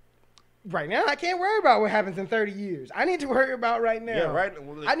right now, I can't worry about what happens in 30 years. I need to worry about right now. Yeah, right.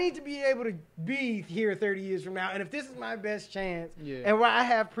 I need to be able to be here 30 years from now. And if this is my best chance, Yeah. and where I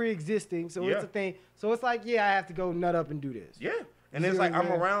have pre-existing, so Yeah. it's a thing. So it's like, yeah, I have to go nut up and do this. Yeah. And You it's see like what I'm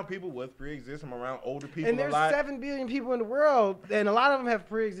I'm saying? around people with pre-existing. I'm around older people And a there's lot. 7 billion people in the world, and a lot of them have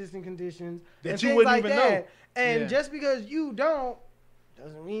pre-existing conditions That and you things wouldn't like even that. know. And Yeah. just because you don't,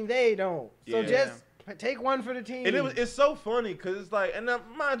 doesn't mean they don't. So Yeah. just Take one for the team. And it's so funny because it's like, and now,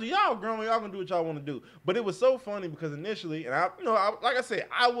 mind you, y'all grown, y'all gonna do what y'all want to do. But it was so funny because initially, and like I said,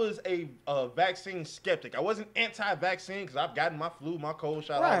 I was a vaccine skeptic. I wasn't anti-vaccine because I've gotten my flu, my cold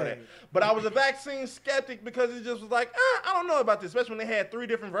shot, all of that. But I was a vaccine skeptic because it just was like, I don't know about this. Especially when they had 3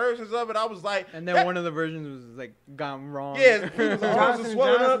 different versions of it, I was like, and then one of the versions was like gone wrong. Yeah, arms were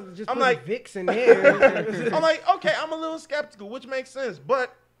swollen up. I'm like, Vicks in there. I'm like, okay, I'm a little skeptical, which makes sense,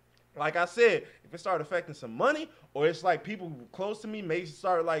 but. Like I said, if it started affecting some money, or it's like people close to me may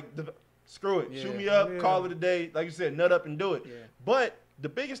start like, screw it, shoot me up, call it a day. Like you said, nut up and do it. Yeah. But the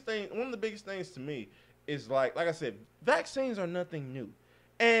biggest thing, one of the biggest things to me is like I said, vaccines are nothing new.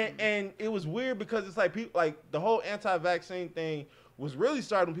 And it was weird because it's like people, like the whole anti-vaccine thing was really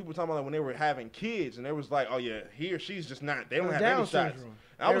starting when people were talking about like when they were having kids, and they was like, oh yeah, he or she's just not, they don't have any shots. And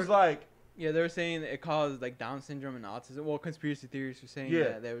I was like, yeah, they were saying that it caused like Down syndrome and autism. Well, conspiracy theorists were saying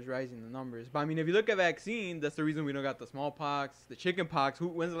that was rising the numbers. But I mean, if you look at vaccines, that's the reason we don't got the smallpox, the chicken pox.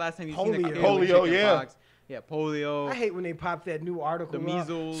 When's the last time you seen a kid with chicken pox? Yeah, polio. I hate when they pop that new article. The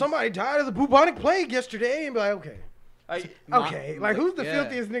measles. Somebody died of the bubonic plague yesterday, and be like, okay. Like who's the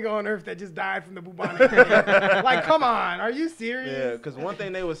filthiest nigga on earth that just died from the bubonic plague? Like, come on, are you serious? Yeah, because one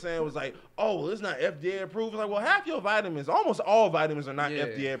thing they were saying was like, oh, well, it's not FDA approved. Like, well, half your vitamins, almost all vitamins are not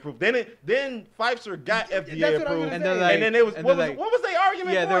FDA approved. Then Pfizer got FDA approved, and then it was what was their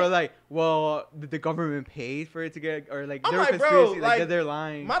argument? Yeah, they were like, well, the government paid for it to get, or like I'm they're like, conspiracy, bro, like they're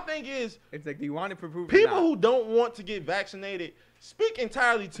lying. My thing is, it's like, do you want it for proof? People who don't want to get vaccinated speak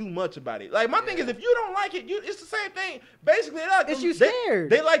entirely too much about it. Like, my thing is, if you don't like it, it's the same thing. Basically, it's you scared.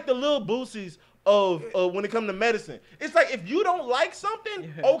 They like the little boosies of when it comes to medicine. It's like, if you don't like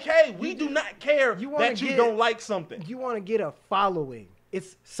something, okay, we do not care that you don't like something. You want to get a following.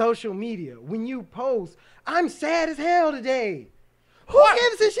 It's social media. When you post, I'm sad as hell today. Who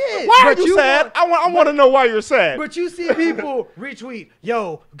gives a shit? Why are you sad? I want to know why you're sad. But you see people retweet,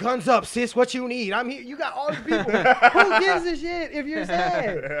 yo, guns up, sis, what you need? I'm here. You got all these people. Who gives a shit if you're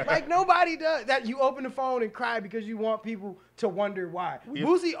sad? Like, nobody does that. You open the phone and cry because you want people to wonder why.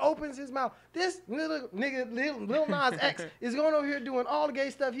 Boosie opens his mouth. This little nigga, Lil Nas X, is going over here doing all the gay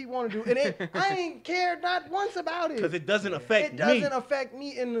stuff he want to do. And I ain't cared not once about it. Because it doesn't affect me. It doesn't affect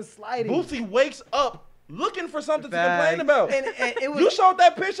me in the slightest. Boosie wakes up looking for something to complain about. And it was, you showed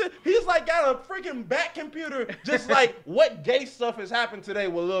that picture. He's like got a freaking back computer, just like what gay stuff has happened today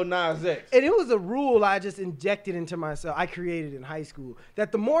with Lil Nas X. And it was a rule I just injected into myself. I created in high school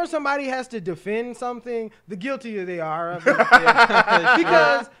that the more somebody has to defend something, the guiltier they are of it.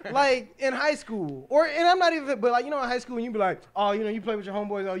 Because like in high school, and I'm not even, but like in high school, and you be like, oh, you play with your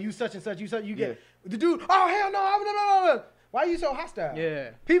homeboys, oh, you such and such, you get the dude. Oh hell no, no. Why are you so hostile?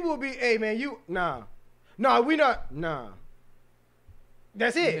 Yeah. People will be, hey man, No, we not. Nah.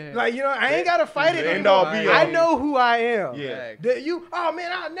 That's it. Yeah. Like, I ain't got to fight it anymore. I know who I am. Yeah. Oh,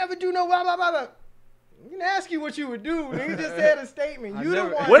 man, I'll never do no blah, blah, blah, blah. I didn't ask you what you would do. You just said a statement.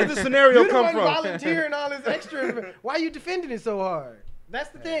 Where did the scenario come from? You volunteering all this extra. Why are you defending it so hard? That's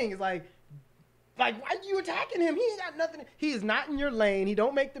the thing. It's like, why are you attacking him? He ain't got nothing. He is not in your lane. He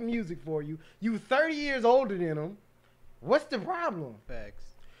don't make the music for you. You 30 years older than him. What's the problem? Facts.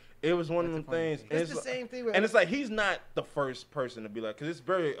 It was one of them things. It's the same thing. And it's like, he's not the first person to be like, because it's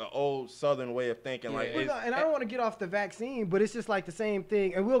very old Southern way of thinking. Like, and I don't want to get off the vaccine, but it's just like the same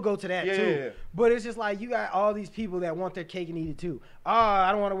thing. And we'll go to that too. Yeah. But it's just like, you got all these people that want their cake and eat it too.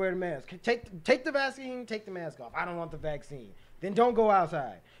 I don't want to wear the mask. Take the vaccine, take the mask off. I don't want the vaccine. Then don't go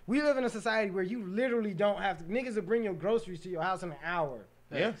outside. We live in a society where you literally don't have to. Niggas will bring your groceries to your house in an hour.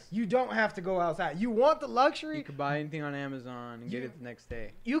 Yes. You don't have to go outside. You want the luxury. You can buy anything on Amazon and get it the next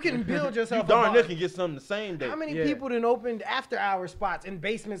day. You can build yourself. You darn near can get something the same day. How many people done opened after-hour spots in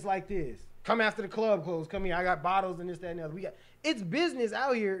basements like this? Come after the club closed. Come here. I got bottles and this, that, and the other. It's business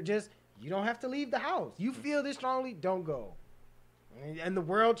out here. Just, you don't have to leave the house. You feel this strongly, don't go. And the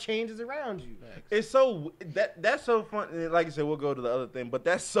world changes around you. It's so that's so funny. Like you said, we'll go to the other thing, but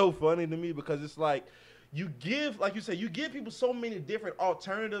that's so funny to me because it's like, you give, like you said, you give people so many different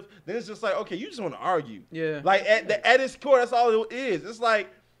alternatives. Then it's just like, okay, you just want to argue. Yeah. Like at its core, that's all it is. It's like,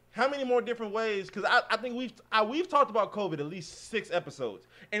 how many more different ways? Because I think we've talked about COVID at least 6 episodes,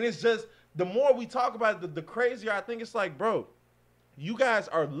 and it's just the more we talk about it, the crazier I think it's like, bro, you guys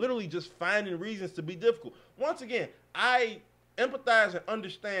are literally just finding reasons to be difficult. Once again, I empathize and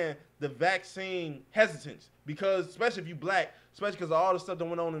understand the vaccine hesitance because, especially if you black. Especially because of all the stuff that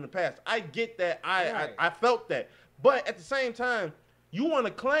went on in the past. I get that. I felt that. But at the same time, you want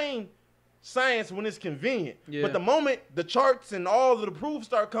to claim science when it's convenient. Yeah. But the moment the charts and all of the proofs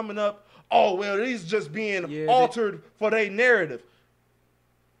start coming up, oh, well, these just being altered for their narrative.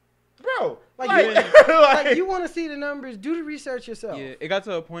 bro. Like you want to see the numbers? Do the research yourself. Yeah, it got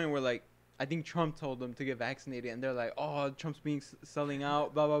to a point where like I think Trump told them to get vaccinated, and they're like, "Oh, Trump's being selling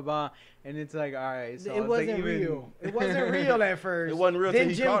out, blah blah blah," and it's like, all right, so it wasn't real. It wasn't real at first. It wasn't real.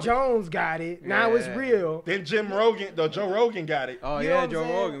 Then Jim Jones got it. Now it's real. Then Joe Rogan got it. Oh You know yeah, what Joe I'm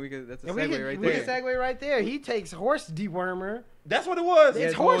saying? Rogan. That's a And segue we right can there. segue right there. He takes horse dewormer. That's what it was.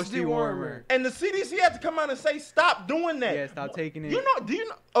 It's Yeah, horse horse dewormer. dewormer. And the CDC had to come out and say, stop doing that. Yeah, stop taking it. Do you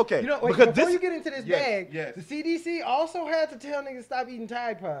know? Okay. You know, wait, because before you get into this Yes, bag, yes. the CDC also had to tell niggas stop eating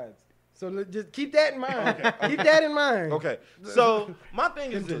Tide Pods. So just keep that in mind. Okay. Keep that in mind. Okay. So my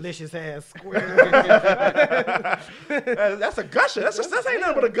thing is Them this. delicious ass square. That's a gusher. That's ain't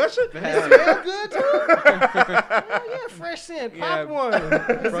nothing but a gusher. Smell good too. Oh, yeah, fresh scent. Pop Yeah. one.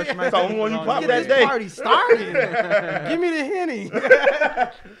 Brush my It's the only one you teeth pop on that Get day. this party started. Give me the Henny.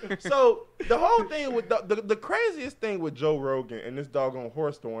 So the whole thing with the craziest thing with Joe Rogan and this doggone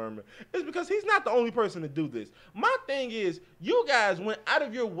horse dewormer is because he's not the only person to do this. My thing is, you guys went out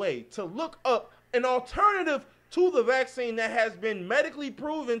of your way to look up an alternative to the vaccine that has been medically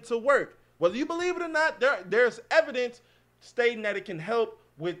proven to work. Whether you believe it or not, there's evidence stating that it can help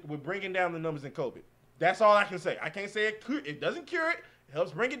with bringing down the numbers in COVID. That's all I can say. I can't say it doesn't cure it. It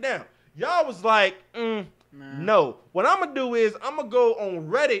helps bring it down. Y'all was like, no. What I'm going to do is I'm going to go on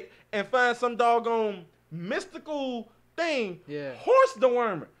Reddit and find some doggone mystical thing. Yeah. Horse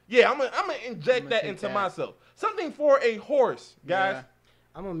dewormer. Yeah, I'm going to inject that take into that. myself. Something for a horse, guys. Yeah.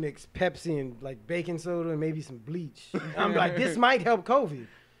 I'm gonna mix Pepsi and like baking soda and maybe some bleach. I'm like, this might help COVID.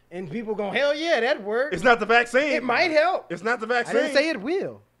 And people going, hell yeah, that works. It's not the vaccine. It might help. It's not the I vaccine. didn't say it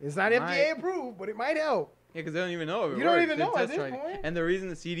will. It's not Might. FDA approved, but it might help. Yeah, because they don't even know if it You don't works. even They know at test this trying it. point. And the reason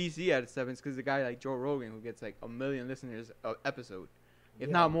the CDC had to step in is because the guy like Joe Rogan, who gets like 1 million listeners a episode, if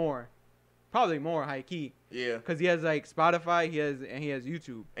Yeah. not more, probably more, high key, Yeah. because he has like Spotify, he has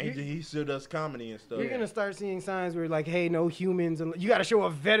YouTube. And he still does comedy and stuff. You're gonna start seeing signs where like, hey, no humans. You got to show a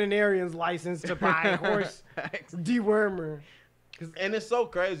veterinarian's license to buy a horse dewormer. And it's so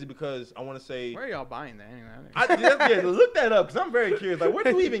crazy because I want to say, Where are y'all buying that anyway? look that up because I'm very curious. Like, where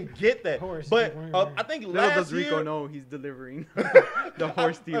do we even get that? Horse But dewormer. I think Little last does year, Rico know he's delivering the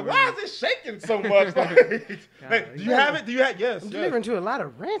horse like, dewormer. why is it shaking so much? Like, do you have it? Do you have? Yes. I'm yes. delivering to a lot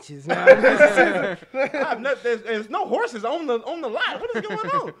of ranches now. There's no horses on the lot. What is going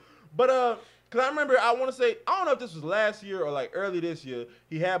on? But because I remember, I want to say, I don't know if this was last year or like early this year.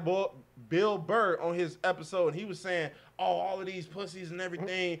 He had Bill Burr on his episode, and he was saying, "Oh, all of these pussies and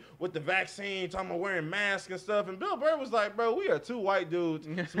everything with the vaccine, talking about wearing masks and stuff." And Bill Burr was like, "Bro, we are two white dudes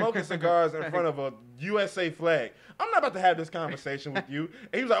smoking cigars in front of a USA flag. I'm not about to have this conversation with you."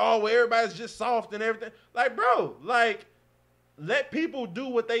 And he was like, "Oh, well, everybody's just soft and everything." Like, bro, like, let people do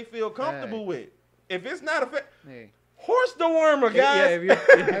what they feel comfortable with. If it's not Hey. horse dewormer, Yeah,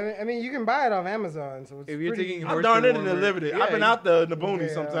 guys. I mean, you can buy it off Amazon, so it's If you're pretty taking easy. I'm horse darn it and dewormer, delivered it. yeah, I've been out there in the boonies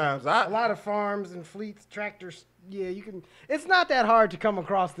Yeah. sometimes. A lot of farms and fleets, tractors. Yeah, you can. It's not that hard to come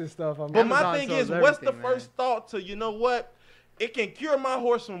across this stuff. On But my Amazon thing sells is, what's the everything, man. first thought to, you know what? It can cure my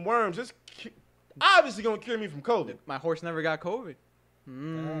horse from worms. It's obviously going to cure me from COVID. My horse never got COVID.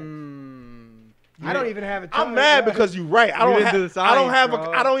 Mm. I don't even have a. I'm mad because you're right. I You don't didn't do have. the I don't science, have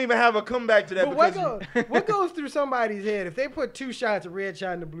bro. I don't even have a comeback to that. But what because goes, what goes through somebody's head if they put 2 shots, a red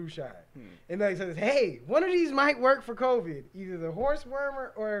shot and a blue shot, and they says, "Hey, one of these might work for COVID, either the horse wormer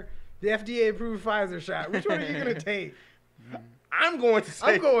or the FDA-approved Pfizer shot. Which one are you gonna take?" I'm going to say.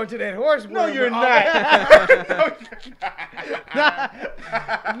 I'm going to that horse. No, wormer. you're not.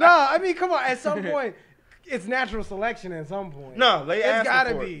 No, I mean, come on. At some point, it's natural selection. At some point, No, they it's asking gotta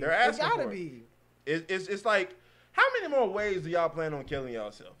for be. it. They're It's asking gotta for it. be. It's like, how many more ways do y'all plan on killing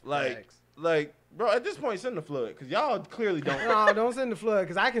yourself? Like, bro, at this point, send the flood because y'all clearly don't. No, don't send the flood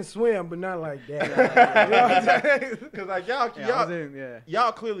because I can swim, but not like that. You know what I'm saying? Because like Yeah,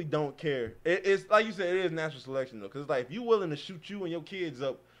 y'all clearly don't care. It's like you said, it is natural selection though. Because like if you willing to shoot you and your kids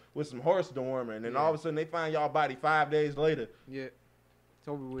up with some horse dewormer, and then all of a sudden they find y'all body 5 days later. Yeah. It's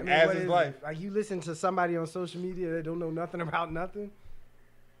over with. I mean, As what is is life. it? Like you listen to somebody on social media that don't know nothing about nothing.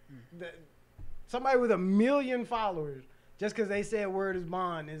 Somebody with 1 million followers, just because they said word is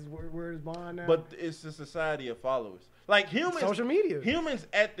bond is word is bond now. But it's a society of followers. Like humans, social media. humans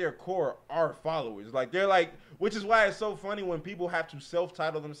at their core are followers. Like they're like, which is why it's so funny when people have to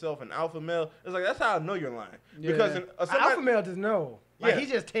self-title themselves an alpha male. It's like that's how I know you're lying because Yeah. Alpha male just know. Like Yeah. he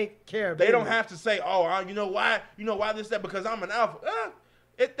just take care of. They don't business. have to say, "Oh, you know why? You know why this that because I'm an alpha."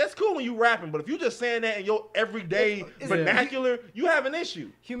 That's cool when you rapping, but if you just saying that in your everyday It's- vernacular, you have an issue.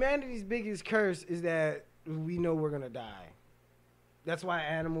 Humanity's biggest curse is that we know we're gonna die. That's why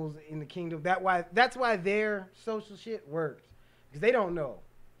animals in the kingdom. That's why their social shit works because they don't know.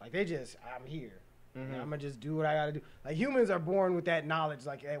 Like they just, I'm here. Mm-hmm. I'm gonna just do what I gotta do. Like humans are born with that knowledge.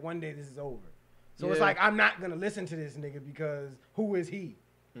 Like, hey, one day this is over. So it's like I'm not gonna listen to this nigga because who is he?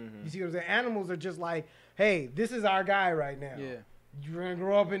 Mm-hmm. You see what I'm saying? Animals are just like, hey, this is our guy right now. Yeah. You're gonna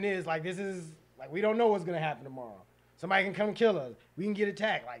grow up in this. Like this is like we don't know what's gonna happen tomorrow. Somebody can come kill us. We can get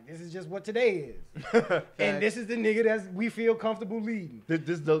attacked. Like this is just what today is. And this is the nigga that we feel comfortable leading.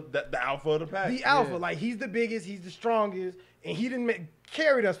 This is the alpha of the pack. The alpha, like he's the biggest, he's the strongest, and he didn't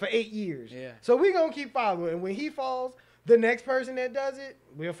carried us for 8 years. Yeah. So we gonna keep following. And when he falls, the next person that does it,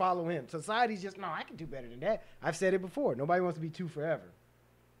 we'll follow him. Society's just, no, I can do better than that. I've said it before. Nobody wants to be two forever.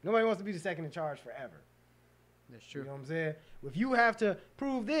 Nobody wants to be the second in charge forever. That's true. You know what I'm saying? If you have to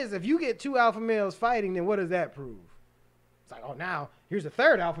prove this, if you get 2 alpha males fighting, then what does that prove? It's like, oh, now here's a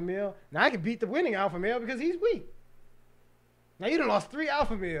third alpha male. Now I can beat the winning alpha male because he's weak. Now you done lost 3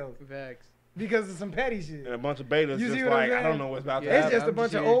 alpha males. Facts. Because of some petty shit. And a bunch of betas just like, I don't know what's about to happen. It's just a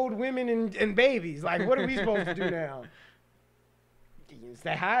bunch of old women and babies. Like, what are we supposed to do now? It's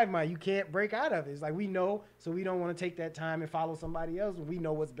that hive mind. You can't break out of it. It's like we know, so we don't want to take that time and follow somebody else when we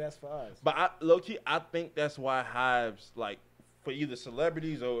know what's best for us. But low-key, I think that's why hives, like, for either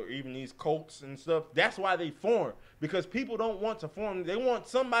celebrities or even these cults and stuff, that's why they form. Because people don't want to form. They want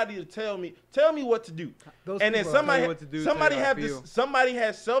somebody to tell me what to do. And then somebody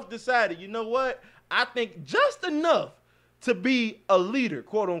has self-decided, you know what? I think just enough to be a leader,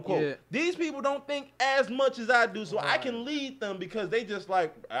 quote unquote. Yeah. These people don't think as much as I do, so I can lead them because they just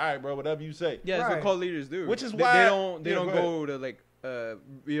like, all right, bro, whatever you say. Yeah, that's what cult leaders do. Which is why they don't go to like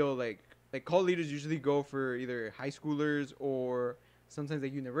real like cult leaders usually go for either high schoolers or sometimes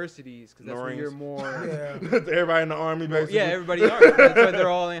like universities because that's where you're more. Everybody in the army, basically. Yeah, everybody in the army. That's why they're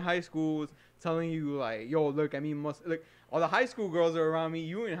all in high schools telling you like, yo, look, I mean, all the high school girls are around me.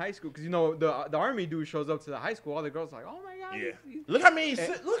 You in high school, because you know the army dude shows up to the high school. All the girls are like, oh my god, look how many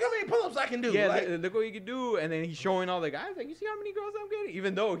pull-ups I can do. Yeah, like, look what you can do. And then he's showing all the guys like, you see how many girls I'm getting?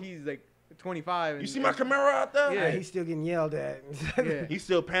 Even though he's like 25. And, you see my Camaro out there? Yeah, he's still getting yelled at. He's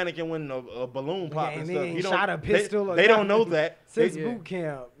still panicking when a balloon pops and stuff. He shot a pistol. They don't know that since boot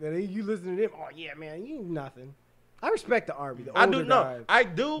camp. You listen to them. Oh yeah, man, you nothing. I respect the army. I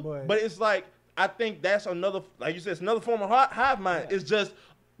do, but it's like. I think that's another, like you said, it's another form of hive mind. Yeah. It's just,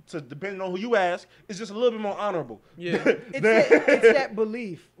 depending on who you ask, it's just a little bit more honorable. Yeah. it's that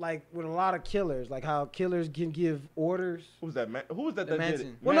belief, like with a lot of killers, like how killers can give orders. Who was that? Who was that did it?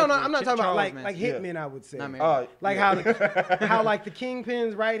 Well, no, I'm not talking about like hitmen, I would say. How like the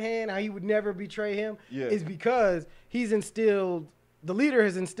kingpin's right hand, how he would never betray him, is because the leader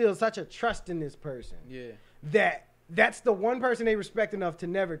has instilled such a trust in this person. Yeah. That's the one person they respect enough to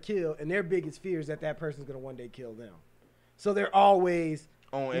never kill, and their biggest fear is that person's going to one day kill them. So they're always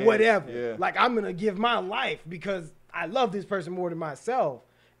whatever. Yeah. Like, I'm going to give my life because I love this person more than myself.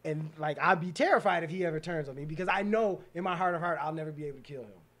 And, like, I'd be terrified if he ever turns on me because I know in my heart of heart I'll never be able to kill him.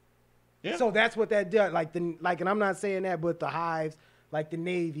 Yeah. So that's what that does. And I'm not saying that, but the hives, like the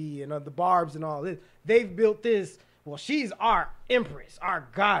Navy and the barbs and all this, they've built this. Well, she's our empress, our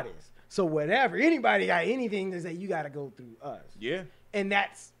goddess. So whatever, anybody got anything to say, you got to go through us. Yeah. And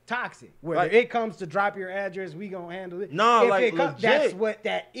that's toxic. Whether it comes to drop your address, we going to handle it. No, that's what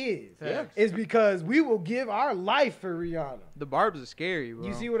that is. Yeah. It's because we will give our life for Rihanna. The barbs are scary, bro.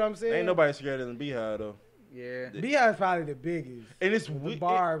 You see what I'm saying? Ain't nobody scared of the Beehive, though. Yeah. Beehive's probably the biggest. And it's the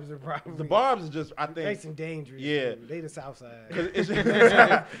barbs are probably. The barbs is just, I think. They some dangerous. Yeah. They the south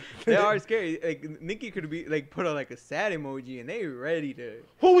side. They are scary. Like, Nikki could be, like, put on, like, a sad emoji and they ready to.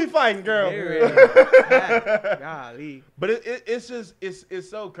 Who we fighting, girl? They ready to golly. But it's just, it's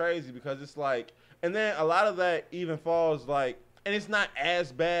so crazy because it's like, and then a lot of that even falls, like, and it's not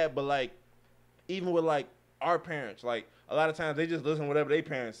as bad, but, like, even with, like, our parents, like, a lot of times they just listen to whatever their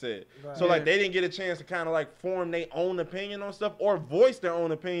parents said. Right. So, like, they didn't get a chance to kind of, like, form their own opinion on stuff or voice their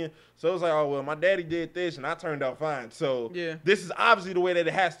own opinion. So it was like, oh, well, my daddy did this and I turned out fine. So this is obviously the way that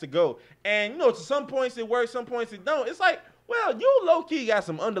it has to go. And, you know, to some points it works, some points it don't. It's like, well, you low-key got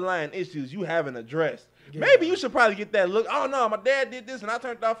some underlying issues you haven't addressed. Yeah. Maybe you should probably get that look. Oh, no, my dad did this and I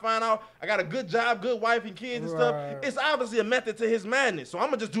turned out fine. I got a good job, good wife and kids and stuff. It's obviously a method to his madness. So I'm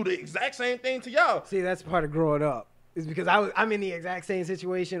going to just do the exact same thing to y'all. See, that's part of growing up. Is because I'm in the exact same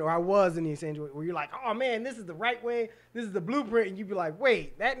situation, or I was in the same situation where you're like, oh man, this is the right way, this is the blueprint, and you'd be like,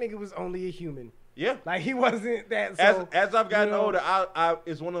 wait, that nigga was only a human. Yeah, like he wasn't that. So, as I've gotten older, I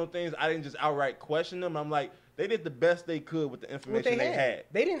it's one of those things I didn't just outright question them. I'm like, they did the best they could with the information they had.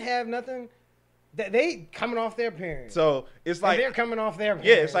 They didn't have nothing They coming off their parents. So it's like they're coming off their parents.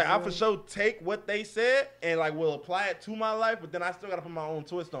 Yeah, it's like I for sure take what they said and like will apply it to my life, but then I still gotta put my own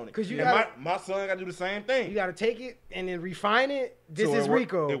twist on it. Because my son gotta do the same thing. You gotta take it and then refine it. This So is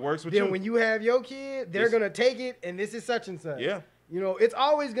Rico. It works with then you. when you have your kid, they're gonna take it and this is such and such. Yeah. You know, it's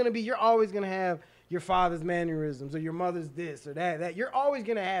always gonna be. You're always gonna have your father's mannerisms or your mother's this or that. You're always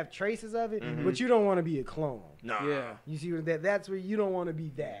gonna have traces of it, but you don't want to be a clone. Nah. Yeah. You see what that's where you don't want to be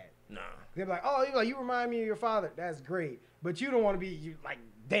that. Nah. They're like, oh, you remind me of your father. That's great. But you don't want to be like,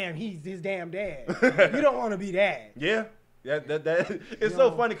 damn, he's his damn dad. You don't want to be that. Yeah. That it's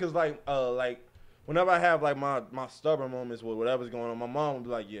so funny because like whenever I have like my stubborn moments with whatever's going on, my mom will be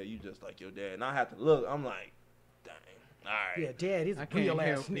like, yeah, you just like your dad. And I have to look. I'm like, dang. All right. Yeah, dad, he's a can't real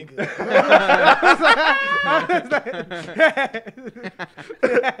ass help it. nigga.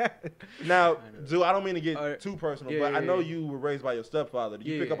 Now, dude, I don't mean to get too personal, yeah, but I know yeah. you were raised by your stepfather. Do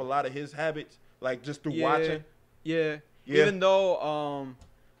you pick Yeah. up a lot of his habits, like just through Yeah. watching? Yeah. Yeah. Even though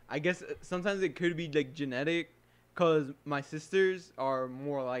I guess sometimes it could be like genetic, cause my sisters are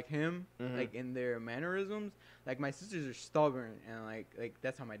more like him, like in their mannerisms. Like my sisters are stubborn, and like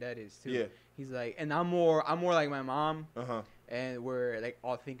that's how my dad is too. Yeah. He's like, and I'm more like my mom, Uh-huh. and we're like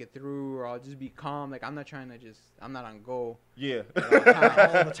I'll think it through, or I'll just be calm. Like I'm not on go Yeah. all the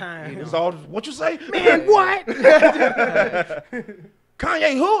time. All the time. It's all what you say? Man, what?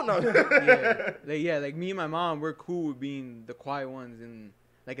 Kanye who? No. Like me and my mom, we're cool with being the quiet ones, and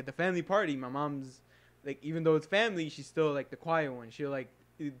like at the family party, my mom's like, even though it's family, she's still like the quiet one. She'll like,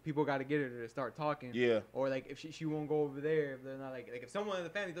 people got to get her to start talking. Yeah. Or like if she won't go over there if they're not like if someone in the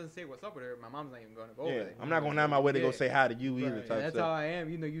family doesn't say what's up with her, my mom's not even going to go over Yeah. there. I'm not going out my way to go Yeah. say hi to you either. Right. Type That's stuff. how I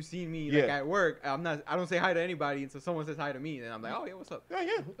am. You know, you see me Yeah. like at work. I don't say hi to anybody until someone says hi to me. Then I'm like, oh yeah, what's up? Yeah,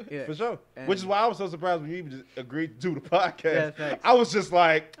 Yeah. for sure. And- Which is why I was so surprised when you even just agreed to do the podcast. Yeah, thanks. I was just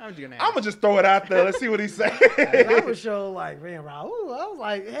like, I'm just gonna. I'm gonna just throw it out there. Let's see what he say. I would show like, man, Raul. I was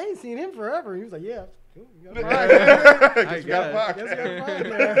like, I ain't seen him forever. He was like, yeah. Cool, you got a podcast. Guess you got a guess. Guess you got a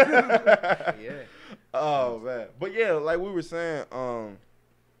podcast. podcast. Yeah. Oh man, but yeah, like we were saying,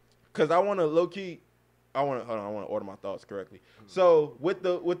 cause I want to low key, I want to order my thoughts correctly. So with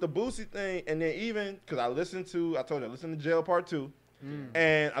the Boosie thing, and then even cause I told you I listened to Jail Part 2,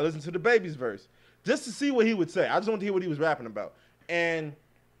 and I listened to the Baby's verse just to see what he would say. I just wanted to hear what he was rapping about, and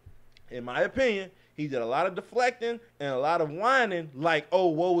in my opinion, he did a lot of deflecting and a lot of whining, like, oh,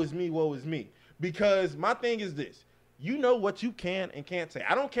 woe is me. Because my thing is this. You know what you can and can't say.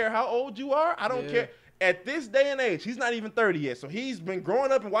 I don't care how old you are. I don't care. At this day and age, he's not even 30 yet. So he's been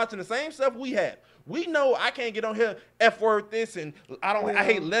growing up and watching the same stuff we have. We know I can't get on here F-word this and I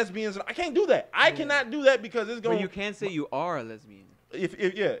hate lesbians. I can't do that. I cannot do that because it's going But you can't say you are a lesbian.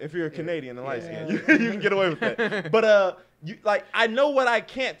 if you're a Canadian and light skin, you can get away with that. But I know what I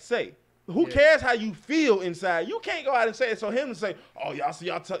can't say. Who cares how you feel inside? You can't go out and say it. So him to say, "Oh,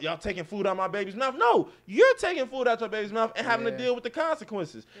 y'all taking food out my baby's mouth." No, you're taking food out your baby's mouth and having to deal with the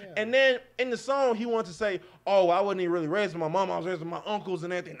consequences. Yeah. And then in the song, he wants to say, "Oh, I wasn't even really raised with my mom. I was raised with my uncles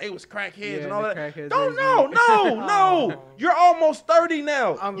and everything. They was crackheads and all that." No. You're almost 30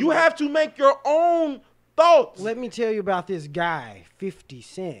 now. You have to make your own thoughts. Let me tell you about this guy, 50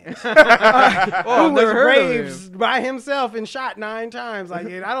 Cent, who I've was never heard of raised by himself and shot 9 times. Like,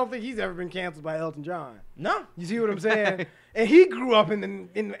 and I don't think he's ever been canceled by Elton John. No. You see what I'm saying? And he grew up in the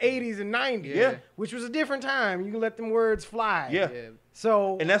 80s and 90s, Yeah. which was a different time. You can let them words fly. Yeah.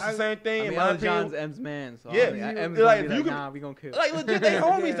 So, And that's the same thing. I mean, in my Elton opinion. John's M's man. So Yeah. M's Like, gonna be you like, can- nah, we gonna kill. Like legit, they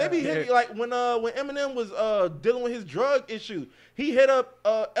homies. Yeah. They be hitting like when Eminem was dealing with his drug issue. He hit up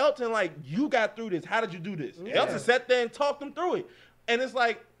Elton like, "You got through this. How did you do this?" Yeah. Elton sat there and talked him through it. And it's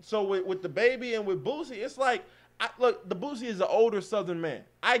like, so with the Baby and with Boosie, it's like, look, the Boosie is an older Southern man.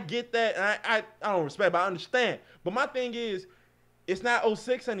 I get that, and I don't respect, but I understand. But my thing is, it's not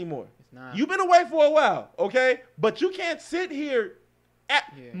 06 anymore. It's not. You've been away for a while, okay? But you can't sit here.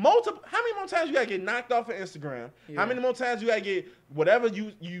 Multiple. How many more times you gotta get knocked off of Instagram? How many more times you gotta get whatever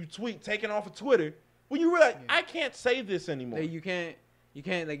you tweet taken off of Twitter when you realize I can't say this anymore? Like, you can't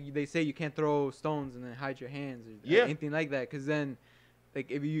like they say you can't throw stones and then hide your hands or anything like that, because then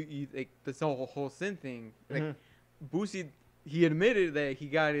like if you like this whole sin thing, like Boosie, he admitted that he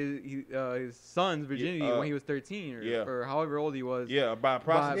got his son's virginity when he was 13 or however old he was. Yeah, by a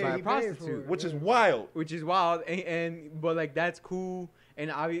prostitute. By a he paid for prostitute, it. Which is wild. Which is wild, but like that's cool. And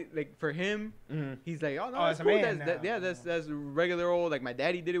like for him, he's like, oh no, that's it's a cool. man That's regular old. Like my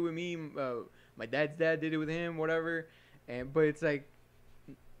daddy did it with me. My dad's dad did it with him. Whatever. But it's like,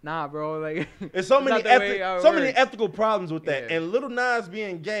 Nah, bro. Like, There's so many many ethical problems with that. Yeah. And Lil Nas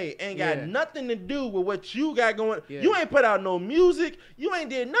being gay ain't got Yeah. nothing to do with what you got going. Yeah. You ain't put out no music. You ain't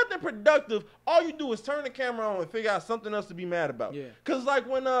did nothing productive. All you do is turn the camera on and figure out something else to be mad about. Yeah. Cause like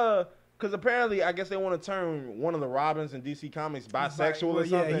when because apparently I guess they want to turn one of the Robins in DC Comics bisexual or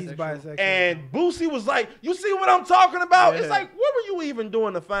something. Yeah, he's bisexual. And Boosie was like, "You see what I'm talking about?" Yeah. It's like, what were you even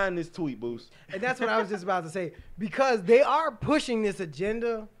doing to find this tweet, Boost? And that's what I was just about to say. Because they are pushing this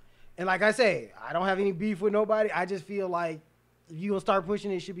agenda. And like I say, I don't have any beef with nobody. I just feel like if you gonna start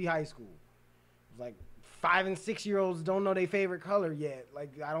pushing it, it should be high school. Like 5 and 6 year olds don't know their favorite color yet.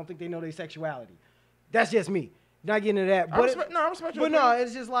 Like I don't think they know their sexuality. That's just me. Not getting into that. I But respect your but no, opinion.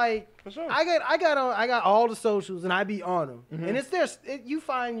 it's just like For sure. I got all the socials and I be on them. Mhm. And it's there. You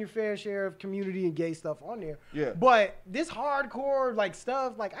find your fair share of community and gay stuff on there. Yeah. But this hardcore like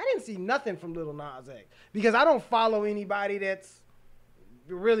stuff, like I didn't see nothing from Lil Nas X because I don't follow anybody that's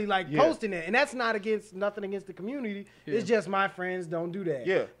really like Yeah. posting it, and that's not nothing against the community. Yeah. It's just my friends don't do that.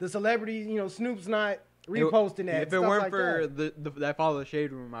 Yeah. The celebrities, Snoop's not reposting that. If it stuff weren't like for that. that follow the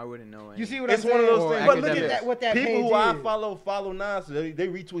shade room, I wouldn't know. You see what It's I'm one saying? of those things. But look at academics. that. What that People page who I is. follow Nas, they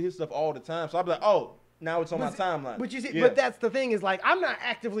retweet his stuff all the time. So I'll be like, oh, now it's on my timeline. But you see, Yeah. but that's the thing is like I'm not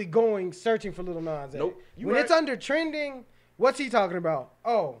actively going searching for Lil Nas X. Nope. You When right. it's under trending, what's he talking about?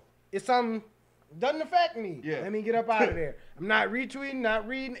 Oh, it's something doesn't affect me. Yeah. Let me get up out of there. I'm not retweeting, not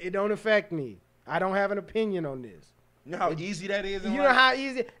reading. It don't affect me. I don't have an opinion on this. You know how easy that is? in You know life? how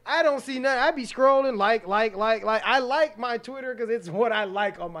easy? I don't see nothing. I be scrolling like. I like my Twitter because it's what I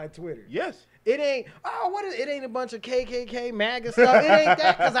like on my Twitter. Yes. It ain't. It ain't a bunch of KKK MAGA stuff. It ain't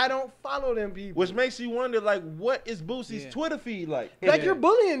that because I don't follow them people. Which makes you wonder, like, what is Boosie's Yeah. Twitter feed like? like Yeah. you're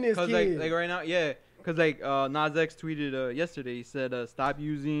bullying this Cause kid. like right now, yeah. Cause like Nas X tweeted yesterday. He said, "Stop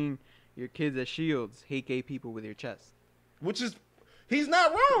using your kids as shields. Hate gay people with your chest." Which is, he's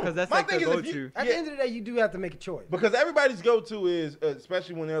not wrong. 'Cause that's My like thing the is, go-to. At the end of the day, you do have to make a choice. because everybody's go-to is,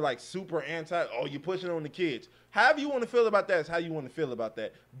 especially when they're like super anti, oh, you're pushing on the kids. However you want to feel about that is how you want to feel about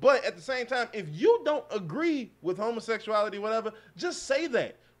that. But at the same time, if you don't agree with homosexuality, whatever, just say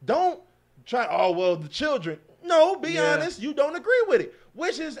that. Don't try, oh, well, the children. No, be Yeah. honest, you don't agree with it.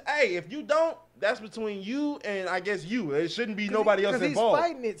 Which is, hey, if you don't, that's between you and I guess you. It shouldn't be nobody else involved. He's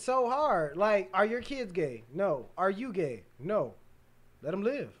fighting it so hard. Like, are your kids gay? No. Are you gay? No. Let them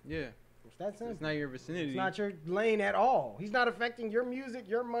live. Yeah, It's that simple. it's not your vicinity. It's not your lane at all. He's not affecting your music,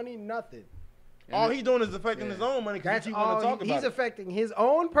 your money, nothing. And All he doing is affecting Yeah. his own money because That's he want all. to talk about He's it. affecting his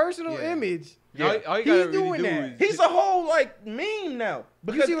own personal Yeah. image. Yeah. all you He's gotta really doing do that. is He's a whole like meme now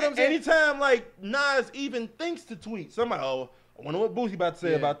because see what I'm saying? anytime like Nas even thinks to tweet, somebody, oh, I wonder what Boosie about to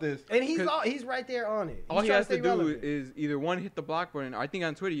say Yeah. about this. And he's 'Cause he's right there on it. all He's he trying has to stay do relevant. is either one, hit the block button. Or I think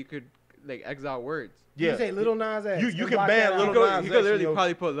on Twitter you could like exile words. You say Lil Nas X. You and can block ban that Lil out. He could, Nas he X could literally in your-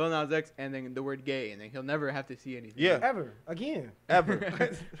 probably put Lil Nas X and then the word gay, and then he'll never have to see anything. Yeah. Ever again. Ever.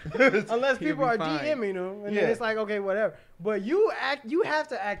 Unless He'll people be are fine. DMing him, and Yeah. then it's like, okay, whatever. But you have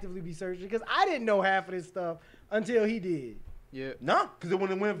to actively be searching because I didn't know half of this stuff until he did. Yeah. No, because it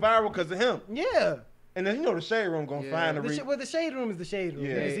went viral because of him. Yeah. And then the Shade Room gonna Yeah. find a The shade room is the shade room.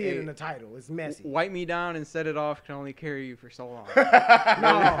 Yeah. You see it Hey, in the title. It's messy. Wipe me down and set it off can only carry you for so long.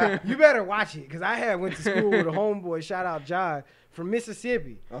 No, you better watch it because I went to school with a homeboy. Shout out John from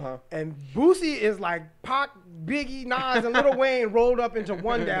Mississippi. Uh-huh. And Boosie is like Pac, Biggie, Nas, and Lil Wayne rolled up into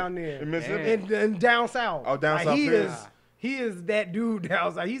one down there. In Mississippi? And down south. Oh, down Like, south He there. is. He is that dude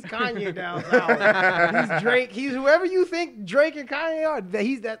down south. He's Kanye down south. He's Drake. He's whoever you think Drake and Kanye are.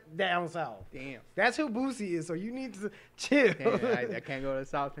 He's that down south. Damn. That's who Boosie is. So you need to chill. Damn, I can't go to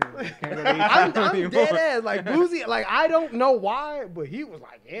South anymore. I can't go to I'm anymore. dead ass. Like Boosie, like I don't know why, but he was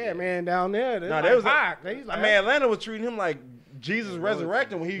like, yeah, man, down there. Nah, Like there was Pac. He's like, I mean, Atlanta was treating him like Jesus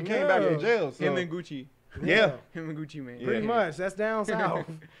resurrected when he came back from jail. So. Him and Gucci. Yeah. Him and Gucci, man. pretty much. That's down south.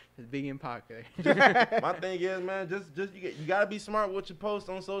 It's big in pocket. My thing is, man, just you gotta be smart with what you post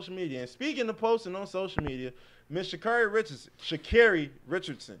on social media. And speaking of posting on social media, Miss Sha'Carri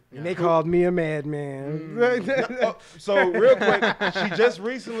Richardson. And they called me a madman. Oh, so real quick, she just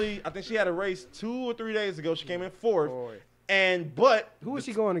recently, I think she had a race 2 or 3 days ago. She came in fourth. Boy. But Who was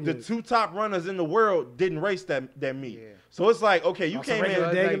she going the against? 2 top runners in the world didn't race that meet. Yeah. So it's like, okay, you Oh, some came regular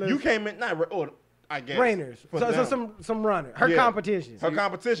in, regulars? you came in, I guess. Rainers. for So them. some runner. Her Yeah. competition. Her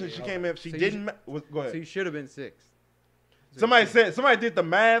competition, she came in, she So you didn't. Go ahead. So you should have been 6. Somebody did the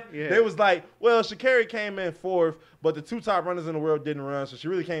math. Yeah. They was like, well, Sha'Carri came in 4th, but the 2 top runners in the world didn't run, so she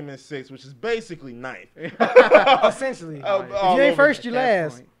really came in 6th, which is basically 9th. Essentially. all If you ain't over first, you At that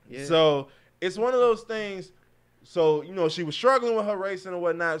last. point. Yeah. So it's one of those things. So, you know, she was struggling with her racing and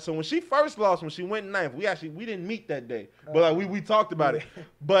whatnot. So when she first lost, when she went ninth, we didn't meet that day. But like we talked about it.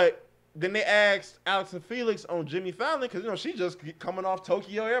 But then they asked Alex and Felix on Jimmy Fallon, because, you know, she just coming off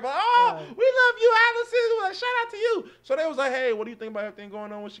Tokyo. Everybody, oh, we love you, Allison. Like, shout out to you. So they was like, hey, what do you think about everything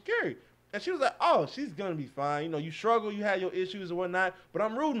going on with Sha'Carri? And she was like, oh, she's going to be fine. You know, you struggle, you had your issues and whatnot, but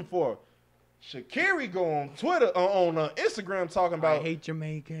I'm rooting for her. Sha'Carri go on Twitter, on Instagram talking about. I hate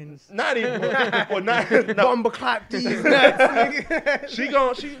Jamaicans. Not even. Well, not. No. Bumbleclap these nuts,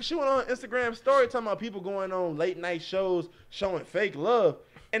 nigga. She went on Instagram story talking about people going on late night shows showing fake love.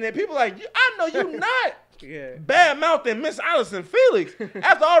 And then people like, I know you not bad mouthing Miss Allison Felix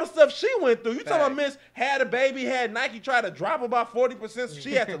after all the stuff she went through. You talking about Miss had a baby, had Nike try to drop about 40%, so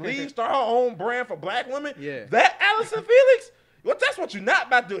she had to leave, start her own brand for black women. Yeah. That Allison Felix? Well, that's what you're not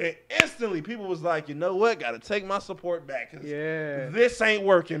about to do. And instantly, people was like, you know what? Got to take my support back. This ain't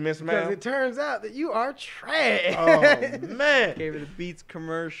working, Miss Ma'am. Because it turns out that you are trash. Oh, man. Gave her the Beats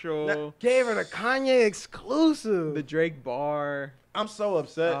commercial. Gave her the Kanye exclusive. The Drake bar. I'm so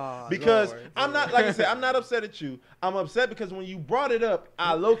upset because I'm not, like I said, I'm not upset at you. I'm upset because when you brought it up,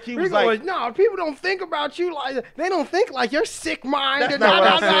 I low-key was Rico like, no, people don't think about you like, they don't think like you're sick mind. That's not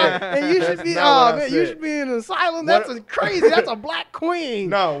what I said. And you should be, you should be in an asylum. That's crazy. That's a black queen.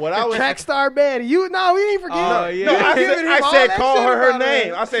 No, what I was track star baddie. We didn't forget. No, I said call her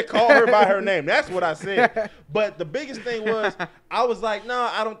name. I said call her by her name. That's what I said. But the biggest thing was, I was like, no,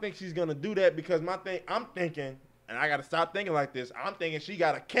 I don't think she's gonna do that because I'm thinking. And I got to stop thinking like this. I'm thinking she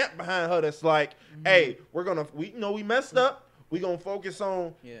got a camp behind her that's like, hey, we messed up. We going to focus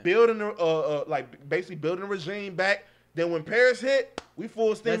on building, basically building a regime back. Then when Paris hit, we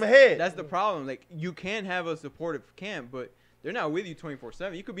full steam ahead. That's the problem. Like, you can have a supportive camp, but they're not with you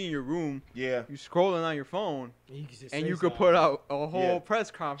 24/7. You could be in your room. Yeah. You're scrolling on your phone. And you could put out a whole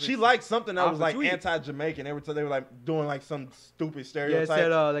press conference. She liked something that was like anti-Jamaican. Every time they were like doing like some stupid stereotype. Yeah,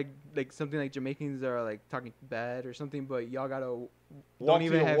 it said like something like Jamaicans are like talking bad or something, but y'all gotta don't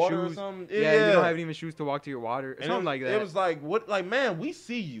even have shoes. Yeah, you don't have even shoes to walk to your water. Or something like that. It was like, what? Like, man, we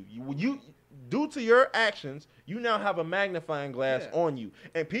see you. You due to your actions, you now have a magnifying glass on you,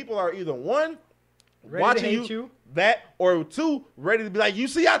 and people are either one ready watching you that, or two ready to be like, you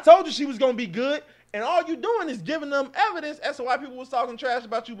see, I told you she was gonna be good. And all you're doing is giving them evidence as to why people was talking trash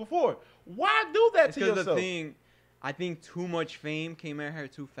about you before. Why do that to yourself? The thing, I think too much fame came at her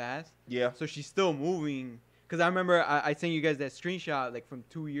too fast. Yeah. So she's still moving. Because I remember I sent you guys that screenshot like from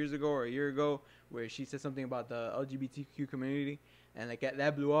 2 years ago or a year ago where she said something about the LGBTQ community. And like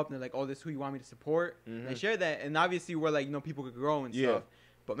that blew up. And they're like, oh, this is who you want me to support. Mm-hmm. And shared that. And obviously we're like, people could grow and stuff.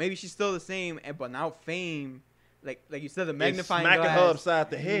 But maybe she's still the same. But now fame... Like you said, the magnifying glass. Smacking her upside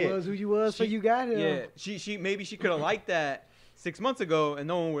the head. You was who you was, so you got him. Yeah, maybe she could have liked that 6 months ago, and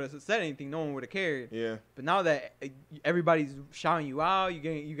no one would have said anything. No one would have cared. Yeah. But now that everybody's shouting you out,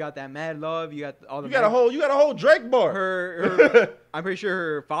 you got that mad love. You got all the. You got a whole Drake bar. Her I'm pretty sure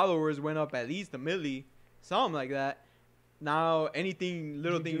her followers went up at least 1 million, something like that. Now anything,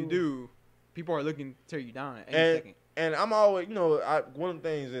 little thing you do, people are looking to tear you down at any second. And I'm always, one of the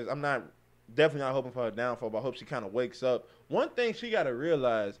things is I'm not. Definitely not hoping for her downfall, but I hope she kind of wakes up. One thing she got to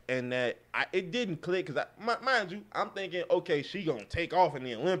realize, and that it didn't click, because mind you, I'm thinking, okay, she going to take off in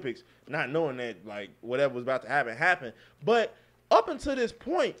the Olympics, not knowing that, like, whatever was about to happen, happened. But up until this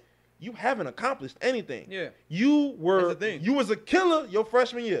point, you haven't accomplished anything. Yeah. You was a killer your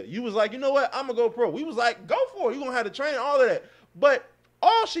freshman year. You was like, you know what, I'm going to go pro. We was like, go for it. You're going to have to train, all of that. But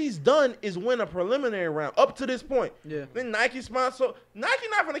all she's done is win a preliminary round up to this point. Yeah. Then Nike sponsor. Nike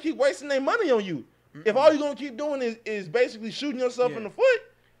not gonna keep wasting their money on you. If all you're gonna keep doing is basically shooting yourself in the foot.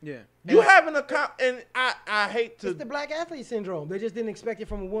 Yeah. You having a and I hate to. It's the black athlete syndrome. They just didn't expect it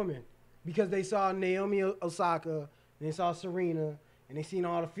from a woman because they saw Naomi Osaka and they saw Serena and they seen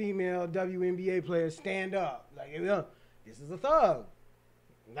all the female WNBA players stand up like, this is a thug.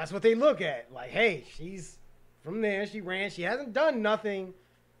 And that's what they look at. Like, hey, she's. From there, she ran. She hasn't done nothing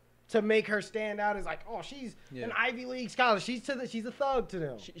to make her stand out as like, oh, she's an Ivy League scholar. She's a thug to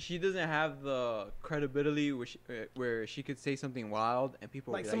them. She doesn't have the credibility where she could say something wild and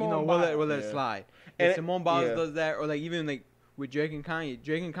people like would be like, we'll let it slide. And Simone Biles does that, or like even like with Drake and Kanye.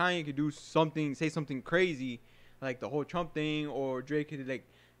 Drake and Kanye could do something, say something crazy, like the whole Trump thing, or Drake could like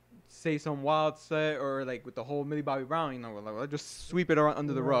say some wild set, or like with the whole Millie Bobby Brown, like just sweep it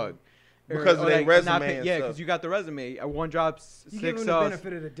under the rug. Because of their resume. Because you got the resume. One drops you 6 give him the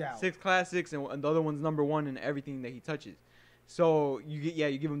benefit of the doubt. 6 classics, and the other one's #1 in everything that he touches. So you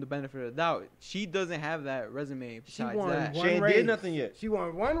give him the benefit of the doubt. She doesn't have that resume. Besides that, she ain't did nothing yet. She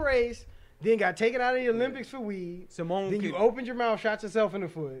won 1 race, then got taken out of the Olympics for weed. Simone, then you opened your mouth, shot yourself in the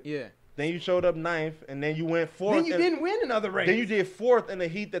foot. Yeah. Then you showed up 9th, and then you went 4th. Then you didn't win another race. Then you did 4th in the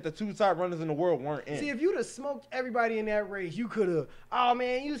heat that the 2 top runners in the world weren't in. See, if you'd have smoked everybody in that race, you could have. Oh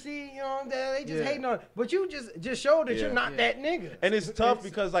man, you see, you know, they just hating on. But you just showed that you're not that nigga. And it's tough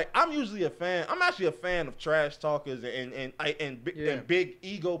because like I'm usually a fan. I'm actually a fan of trash talkers and big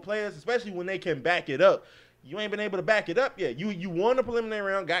ego players, especially when they can back it up. You ain't been able to back it up yet. You won the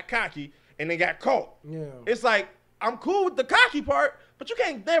preliminary round, got cocky, and then got caught. Yeah. It's like I'm cool with the cocky part, but you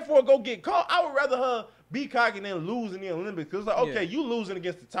can't therefore go get caught. I would rather her be cocky than lose in the Olympics. Because it's like, okay, you losing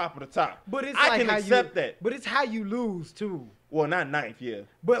against the top of the top. But it's I like can accept that. But it's how you lose too. Well, not 9th, yeah.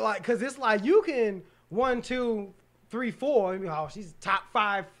 But like, cause it's like you can 1, 2, 3, 4. Oh, she's top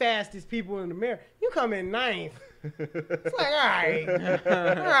 5 fastest people in America. You come in 9th. It's like,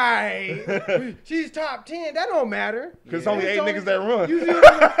 all right. She's top 10. That don't matter. Because it's only 8 niggas that run. You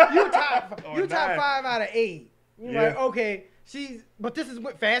top 5 out of 8. You're like, okay, but this is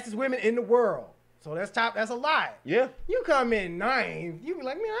fastest women in the world. So that's a lot. Yeah. You come in 9th, you be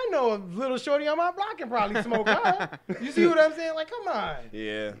like, man, I know a little shorty on my block can probably smoke her. You see what I'm saying? Like, come on.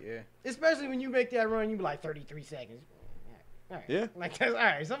 Yeah. Especially when you make that run, you be like 33 seconds. All right. Yeah. Like, that's all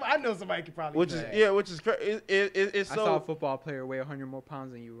right. I know somebody could probably which is crazy. It's so. I saw a football player weigh 100 more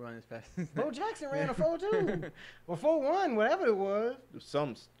pounds than you run as fast as Bo Jackson ran a 4.2 or 4.1, whatever it was.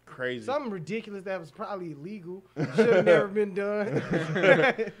 Something crazy. Something ridiculous that was probably illegal. Should have never been done.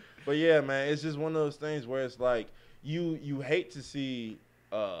 But yeah, man, it's just one of those things where it's like you hate to see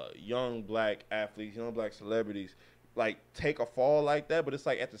young black athletes, young black celebrities like take a fall like that, but it's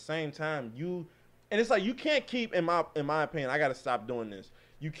like at the same time and it's like you can't keep, in my opinion, I gotta stop doing this.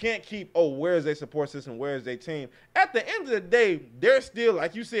 You can't keep, where is their support system? Where is their team? At the end of the day, they're still,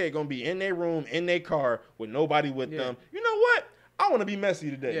 like you said, gonna be in their room, in their car, with nobody with them. You know what? I want to be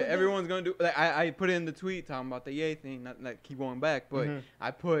messy today. Yeah, everyone's gonna do. Like I put it in the tweet talking about the Ye thing. Not like keep going back, but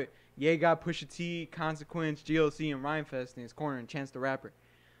I put Ye got Pusha T, Consequence, GLC, and Rhymefest in his corner, and Chance the Rapper.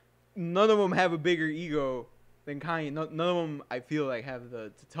 None of them have a bigger ego than Kanye. None of them, I feel like, have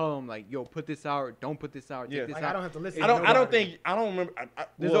to tell them like, yo, put this out or don't put this out. Take this out. I don't have to listen. I don't remember.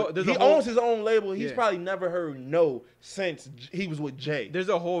 He owns his own label. He's probably never heard no since he was with Jay. There's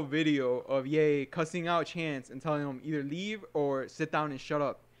a whole video of Ye cussing out Chance and telling him either leave or sit down and shut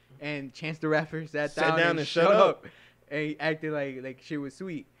up. And Chance the Rapper sat down and shut up. And he acted like shit was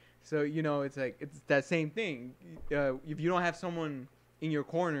sweet. So, you know, it's like, it's that same thing. If you don't have someone in your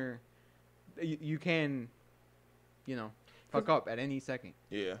corner, you can, you know, fuck up at any second.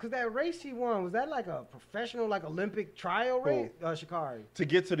 Yeah. Because that race she won, was that like a professional, like Olympic trial race? Sha'Carri. To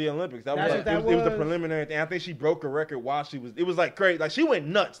get to the Olympics. It was the preliminary thing. I think she broke a record while it was like crazy. Like she went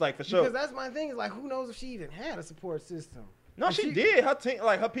nuts, like for sure. Because that's my thing, is like, who knows if she even had a support system? No, she did. Her team,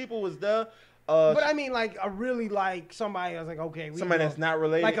 like her people was there. But I mean, like, like somebody that's like, okay, somebody that's not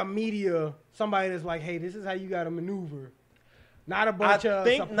related, like a media, somebody that's like, hey, this is how you got to maneuver. Not a bunch of. I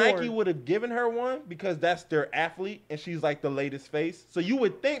think support. Nike would have given her one because that's their athlete and she's like the latest face. So you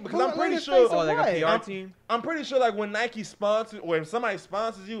would think, because I'm pretty sure. Oh, like a PR team. I'm pretty sure, like when Nike sponsors, or if somebody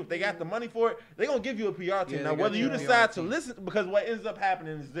sponsors you, if they got the money for it, they're gonna give you a PR team. Now, whether you decide to listen, because what ends up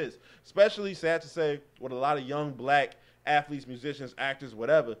happening is this, especially sad to say, with a lot of young black athletes, musicians, actors,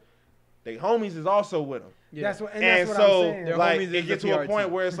 whatever. They homies is also with them. Yeah. That's what I'm saying. Like, it gets to a point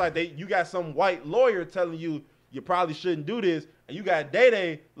where it's like you got some white lawyer telling you probably shouldn't do this, and you got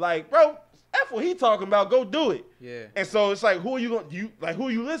Day like, bro, F what he talking about, go do it. Yeah. And so it's like, who are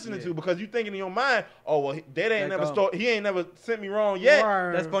you listening to? Because you thinking in your mind, oh well, he ain't never sent me wrong yet.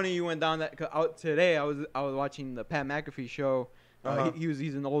 That's funny you went down that. Cause today I was watching the Pat McAfee show.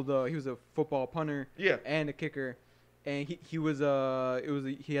 He's an old he was a football punter and a kicker. And he has a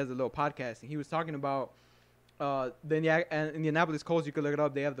little podcast, and he was talking about the Indianapolis Colts. You could look it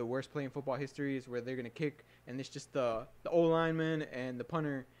up. They have the worst play in football histories, where they're gonna kick, and it's just the O lineman and the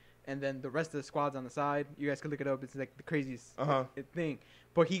punter, and then the rest of the squad's on the side. You guys could look it up. It's like the craziest thing.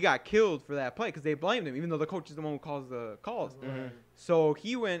 But he got killed for that play because they blamed him, even though the coach is the one who calls the calls. Mm-hmm. So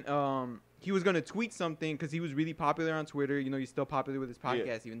he went. He was gonna tweet something because he was really popular on Twitter. You know, he's still popular with his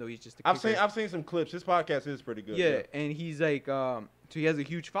podcast, even though he's just a kicker. I've seen some clips. His podcast is pretty good. Yeah, and he's like, so he has a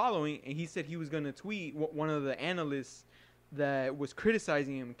huge following, and he said he was gonna tweet one of the analysts that was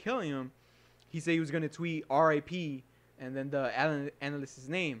criticizing him, killing him. He said he was gonna tweet R.I.P. and then the analyst's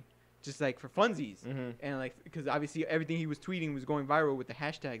name, just like for funsies, and like because obviously everything he was tweeting was going viral with the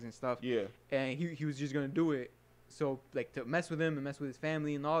hashtags and stuff. Yeah, and he was just gonna do it. So, like, to mess with him and mess with his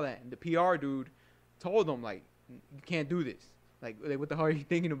family and all that. And the PR dude told him, like, you can't do this. Like what the hell are you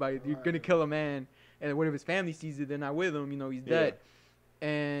thinking about? You're going to kill a man. And what if his family sees it, they're not with him, you know, he's dead.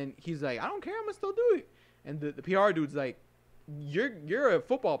 And he's like, I don't care, I'm going to still do it. And the PR dude's like, you're a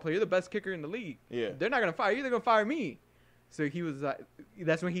football player. You're the best kicker in the league. Yeah. They're not gonna fire you. They're gonna fire me. So he was like,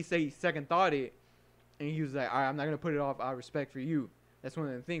 that's when he said he second thought it, and he was like, all right, I'm not gonna put it off out of respect for you. That's one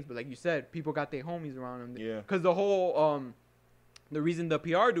of the things. But like you said, people got their homies around him. Yeah. Because the whole the reason the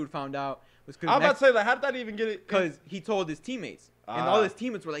PR dude found out was because I was about to say, like, how did that even get it? because he told his teammates. And all his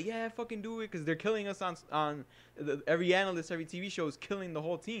teammates were like, yeah, fucking do it, because they're killing us on every analyst, every TV show is killing the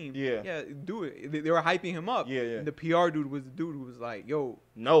whole team. Yeah. Yeah, do it. They were hyping him up. Yeah, yeah. And the PR dude was the dude who was like, yo,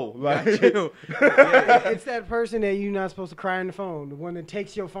 No, like, chill. Yeah, It's that person that you're not supposed to cry on the phone. The one that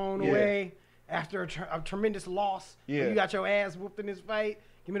takes your phone Yeah. away after a tremendous loss. Yeah. You got your ass whooped in this fight.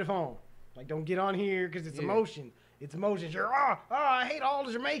 Give me the phone. Like, don't get on here because it's Yeah. emotion. It's emotions. You're, I hate all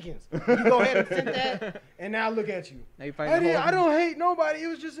the Jamaicans. You go ahead and send that, and now look at you. Now you fighting the whole- I don't hate nobody. It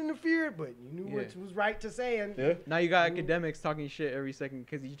was just interfered, but you knew Yeah. what was right to say. And yeah. Now you got academics talking shit every second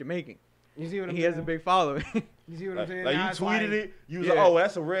because he's Jamaican. you see what I'm He saying? has a big following. You see what I'm saying? Like, Now you it's tweeted it. You was Yeah. like, oh,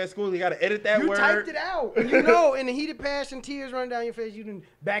 that's a red school. You got to edit that You word. typed it out. And you know, in the heat of passion, tears running down your face. You done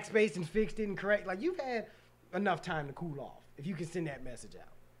backspaced and fixed it and correct. Like, you've had enough time to cool off if you can send that message out.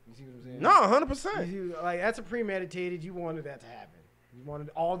 You see what I'm saying? No, 100%. You see, like, that's a premeditated. You wanted that to happen. You wanted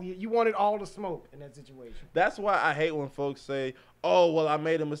all the smoke in that situation. That's why I hate when folks say, oh, well, I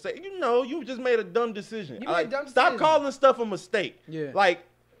made a mistake. You know, you just made a dumb decision. You made a dumb Stop decision. calling stuff a mistake. Yeah. Like,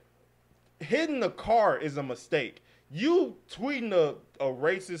 hitting the car is a mistake. You tweeting a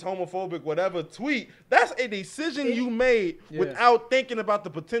racist, homophobic, whatever tweet, that's a decision you made Yeah. without thinking about the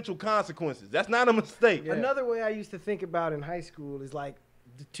potential consequences. That's not a mistake. Yeah. Another way I used to think about in high school is like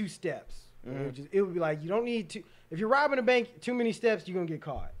the 2 steps. Mm-hmm. It would be like, you don't need to. If you're robbing a bank, too many steps, you're gonna get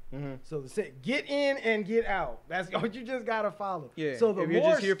caught. Mm-hmm. So get in and get out. That's what you just gotta follow. Yeah. So the if you're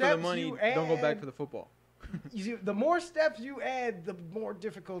more just here for the steps money, you don't go back add- for the football. You see, the more steps you add, the more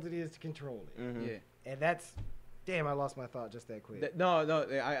difficult it is to control it. Mhm. Yeah. And that's, damn, I lost my thought just that quick. No,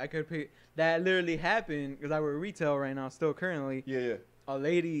 I could pick. That literally happened because I work retail right now, still currently. Yeah, yeah. A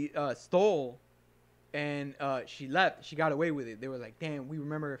lady stole, and she left. She got away with it. They were like, damn, we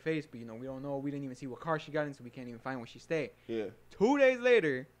remember her face, but, we don't know. We didn't even see what car she got in, so we can't even find where she stayed. Yeah. 2 days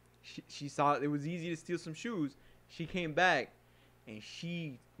later, she saw it was easy to steal some shoes. She came back, and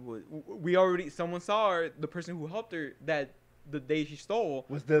someone saw her, the person who helped her the day she stole,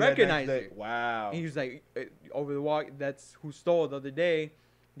 Was there that recognized next her. day? Wow. And he was like, over the walk, that's who stole the other day.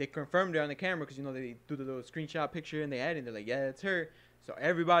 They confirmed her on the camera because, they do the little screenshot picture and they added, they're like, yeah, it's her. So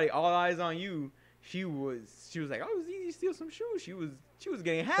everybody, all eyes on you. She was like, oh, it was easy to steal some shoes. She was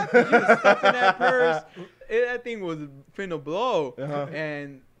getting happy. She was stuffing that purse. That thing was finna blow. Uh-huh.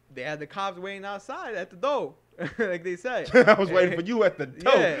 And they had the cops waiting outside at the door, like they said. I was waiting for you at the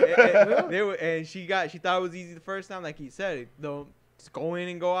door. Yeah, and she thought it was easy the first time, like he said. Though, just go in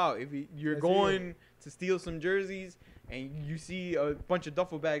and go out. If you're That's going to steal some jerseys and you see a bunch of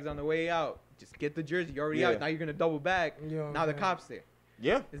duffel bags on the way out, just get the jersey. You're already Yeah. out. Now you're gonna double back. You know what Now I'm the saying? cops there.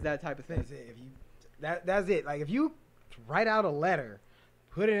 Yeah. It's that type of thing. That's it. That's it. Like, if you write out a letter,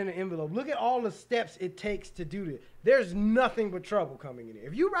 put it in an envelope, look at all the steps it takes to do this. There's nothing but trouble coming in here.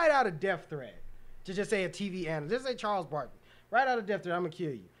 If you write out a death threat to just say a TV analyst, just say Charles Barkley, write out a death threat, I'm going to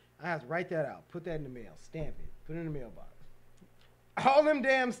kill you. I have to write that out, put that in the mail, stamp it, put it in the mailbox. All them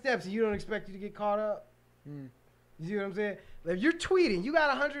damn steps, and you don't expect you to get caught up? You see what I'm saying? If you're tweeting, you got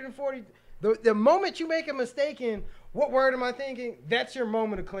 140. The moment you make a mistake in what word am I thinking, that's your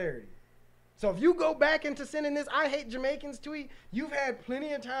moment of clarity. So if you go back into sending this I hate Jamaicans tweet, you've had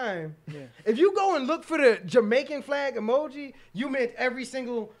plenty of time. Yeah. If you go and look for the Jamaican flag emoji, you meant every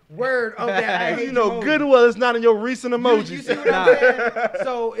single word of that I hate You know emoji. good and well it's not in your recent emojis. You see what I'm saying?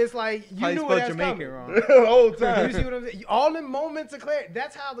 So it's like, you Probably knew spelled that's Jamaican coming. wrong. The whole time. You see what I'm saying? All the moments of clarity.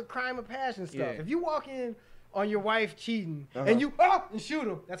 That's how the crime of passion stuff. Yeah. If you walk in on your wife cheating Uh-huh. and you and shoot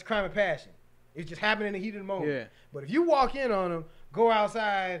him, that's crime of passion. It's just happening in the heat of the moment. Yeah. But if you walk in on them, go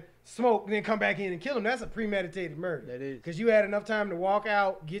outside, smoke, then come back in and kill them, that's a premeditated murder. That is. Because you had enough time to walk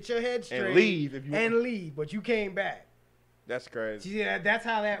out, get your head straight, And leave if you and leave, but you came back. That's crazy. See, that's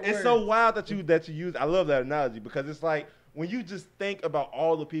how that works. It's so wild that you use. I love that analogy because it's like when you just think about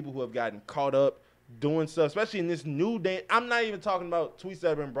all the people who have gotten caught up doing stuff, especially in this new day. I'm not even talking about tweets that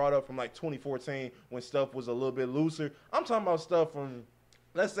have been brought up from like 2014 when stuff was a little bit looser. I'm talking about stuff from,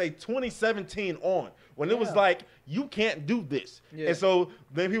 let's say, 2017 on, when it was Yeah. like, you can't do this. Yeah. And so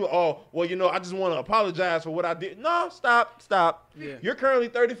then people, I just want to apologize for what I did. No, stop. Yeah. You're currently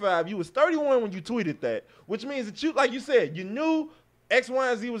 35. You was 31 when you tweeted that, which means that you, like you said, you knew X,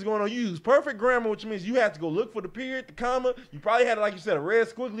 Y, and Z was going on. You used perfect grammar, which means you had to go look for the period, the comma. You probably had, like you said, a red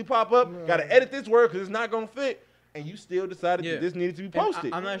squiggly pop up. Yeah. Got to edit this word because it's not going to fit. and you still decided that this needed to be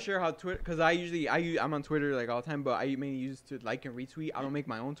posted. I'm not sure how Twitter, because I'm on Twitter like all the time, but I mainly use to like and retweet. I don't make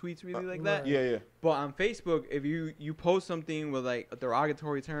my own tweets really like that. Yeah. But on Facebook, if you post something with like a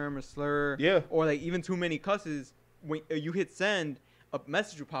derogatory term or slur, or like even too many cusses, when you hit send, a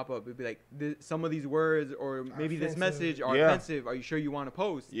message will pop up. It'd be like, some of these words or maybe this message are offensive. Are you sure you want to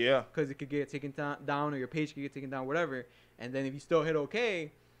post? Yeah. Because it could get taken down or your page could get taken down, whatever. And then if you still hit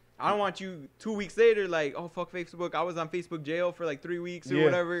okay, I don't want you 2 weeks later like, oh, fuck Facebook. I was on Facebook jail for like 3 weeks or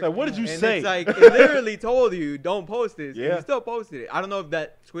whatever. It's like, what did you say? It's like, it literally told you, don't post this. Yeah. You still posted it. I don't know if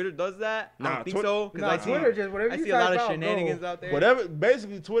that Twitter does that. I don't think so. Because Twitter just whatever you see a lot of shenanigans out there. Whatever.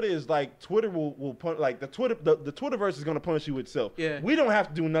 Basically, Twitter is like, Twitter will put, like, the Twitterverse is going to punish you itself. Yeah. We don't have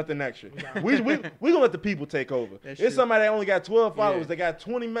to do nothing extra. we going to let the people take over. It's somebody that only got 12 followers. They got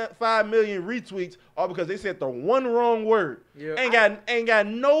 25 million retweets all because they said the one wrong word. Yeah. Ain't got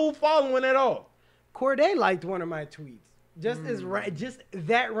no following at all. Corday liked one of my tweets. Just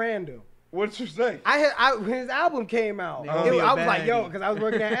that random. What did you say? When his album came out, I was like, yo, because I was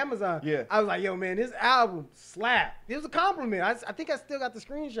working at Amazon. I was like, yo, man, this album slapped. It was a compliment. I think I still got the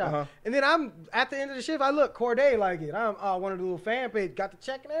screenshot. And then I'm at the end of the shift. I look, Corday like it. I'm one of the little fan page, got the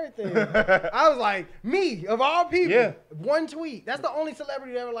check and everything. I was like, me of all people, one tweet. That's the only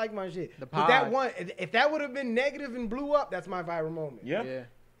celebrity that ever liked my shit. But that one, if that would have been negative and blew up, that's my viral moment. Yeah.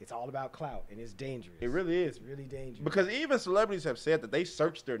 It's all about clout, and it's dangerous. It really is. It's really dangerous. Because even celebrities have said that they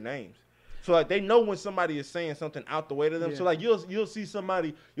search their names. So, like, they know when somebody is saying something out the way to them. So, like, you'll see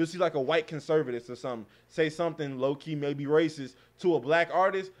somebody, you'll see, like, a white conservative or something say something low-key, maybe racist to a black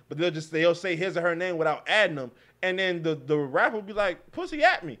artist, but they'll say his or her name without adding them. And then the rapper will be like, pussy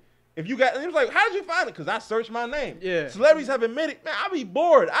at me. If you got, and he was like, how did you find it? Because I searched my name. Yeah. Celebrities have admitted, man, I be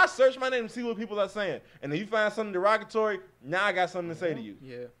bored. I search my name to see what people are saying. And if you find something derogatory, now I got something to say to you.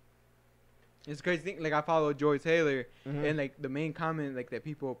 Yeah. It's crazy thing. Like, I follow Joy Taylor, and, like, the main comment, like, that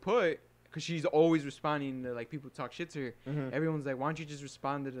people put, because she's always responding to, like, people talk shit to her. Everyone's like, why don't you just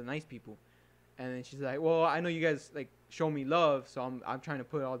respond to the nice people? And then she's like, well, I know you guys, like, show me love, so I'm trying to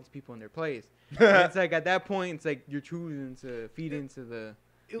put all these people in their place. And it's like, at that point, it's like you're choosing to feed into the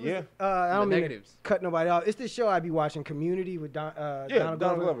I don't mean to cut nobody off. It's this show I be watching, Community, with Donald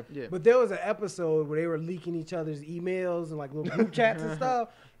Glover. Yeah. But there was an episode where they were leaking each other's emails and like little group chats and stuff.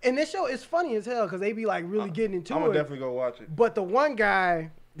 And this show is funny as hell because they be like really getting into it. I'm gonna definitely go watch it. But the one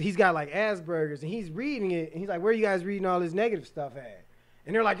guy, he's got like Asperger's, and he's reading it, and he's like, "Where are you guys reading all this negative stuff at?"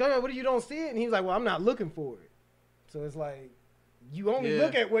 And they're like, "Oh, what, you don't see it?" And he's like, "Well, I'm not looking for it." So it's like, you only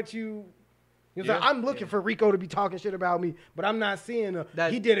look at what you. He's like, I'm looking for Rico to be talking shit about me, but I'm not seeing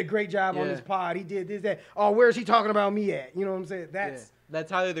he did a great job on this pod. He did this, that. Oh, where's he talking about me at? You know what I'm saying? That's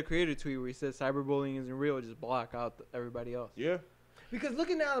Tyler, the Creator tweet where he says cyberbullying isn't real. Just block out everybody else. Yeah. Because look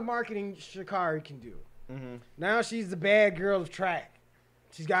at now the marketing Sha'Carri can do. Now she's the bad girl of track.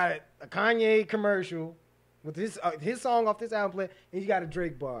 She's got a Kanye commercial with his song off this album play, and he's got a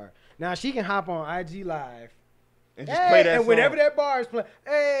Drake bar. Now she can hop on IG Live and just play that song. Whenever that bar is playing,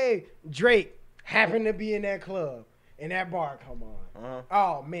 hey, Drake happened to be in that club, and that bar come on.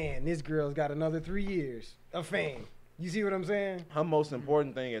 Oh, man, this girl's got another 3 years of fame. You see what I'm saying? Her most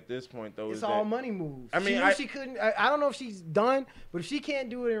important thing at this point, though, is all money moves. I mean, she couldn't. I don't know if she's done, but if she can't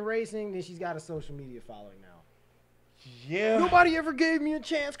do it in racing, then she's got a social media following now. Yeah. Nobody ever gave me a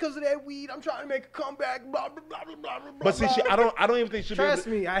chance because of that weed. I'm trying to make a comeback. Blah blah blah blah blah. But see, I don't even think she'll trust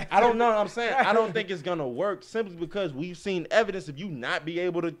me. I don't know. I'm saying I don't think it's gonna work simply because we've seen evidence of you not be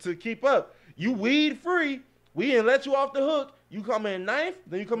able to keep up. You weed free. We didn't let you off the hook. You come in 9th,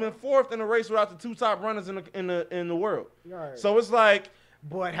 then you come in 4th in a race without the 2 top runners in the world. Right. So it's like,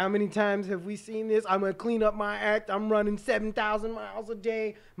 but how many times have we seen this? I'm gonna clean up my act. I'm running 7,000 miles a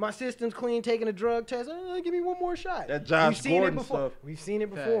day. My system's clean. Taking a drug test. Give me one more shot. That Josh Gordon stuff. We've seen it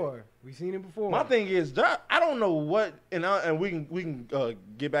before. We've seen it before. My thing is, Josh, I don't know what, and we can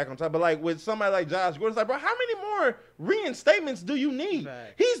get back on top. But like with somebody like Josh Gordon, it's like, bro, how many more reinstatements do you need?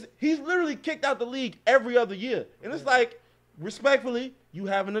 He's literally kicked out the league every other year, and it's like, respectfully, you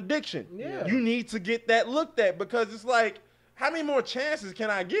have an addiction. Yeah. You need to get that looked at because it's like, how many more chances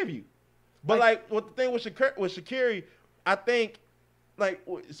can I give you? But like what the thing with Sha'Carri, I think, like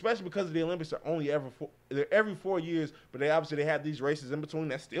especially because of the Olympics, they're every 4 years, but they have these races in between.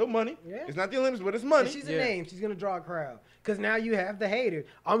 That's still money. Yeah. It's not the Olympics, but it's money. And she's a name. She's gonna draw a crowd because now you have the haters.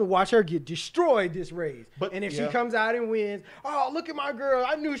 I'm gonna watch her get destroyed this race. And if she comes out and wins, oh look at my girl,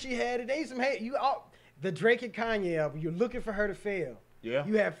 I knew she had it. They some hate you. The Drake and Kanye album, you're looking for her to fail. Yeah.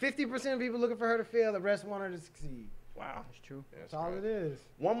 You have 50% of people looking for her to fail. The rest want her to succeed. Wow. That's true. That's all it is.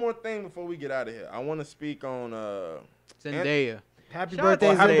 One more thing before we get out of here. I want to speak on Zendaya. Happy Shout out birthday,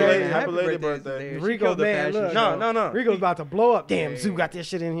 to happy Zendaya. belated- Zendaya. happy belated birthday, birthday. Zendaya. She Rico, killed the man, fashion look. show. No. Rico's about to blow up. Damn, Yeah. Zoo got this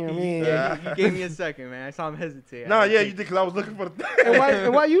shit in here, man. Yeah. You gave me a second, man. I saw him hesitate. No, yeah, you did because I was looking for the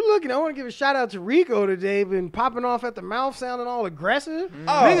And while you looking, I want to give a shout out to Rico today. Been popping off at the mouth, sounding all aggressive.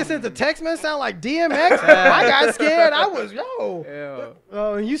 Nigga sent the text message sound like DMX. I got scared. I was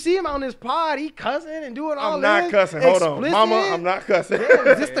and you see him on this pod, he cussing and doing all I'm not this. cussing. Hold on. Explicit. Mama, I'm not cussing. Damn,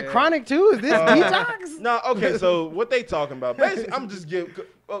 is this the chronic too? Is this detox? No, okay, so what they talking about? Basically, I'm just giving.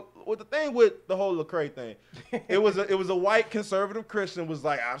 With the thing with the whole Lecrae thing, it was a white conservative Christian was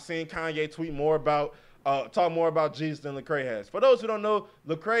like, I've seen Kanye tweet more about talk more about Jesus than Lecrae has. For those who don't know,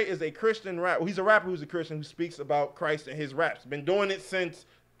 Lecrae is a Christian rapper. He's a rapper who's a Christian who speaks about Christ in his raps. Been doing it since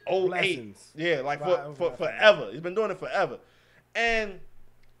 08. Blessings. Yeah, like for forever. He's been doing it forever. And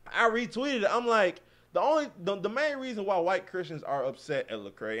I retweeted it. I'm like, the main reason why white Christians are upset at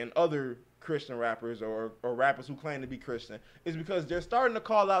Lecrae and other Christian rappers or rappers who claim to be Christian is because they're starting to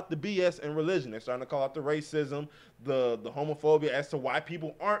call out the BS in religion. They're starting to call out the racism, the homophobia as to why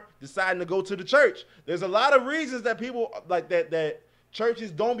people aren't deciding to go to the church. There's a lot of reasons that people like that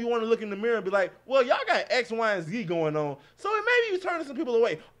churches don't be wanting to look in the mirror and be like, well, y'all got X, Y, and Z going on. So maybe you're turning some people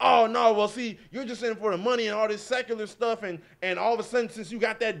away. Oh, no, well, see, you're just in for the money and all this secular stuff. And all of a sudden, since you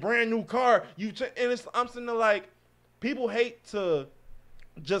got that brand new car, I'm sitting there like, people hate to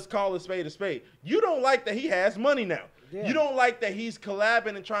just call a spade a spade. You don't like that he has money now. Yeah. You don't like that he's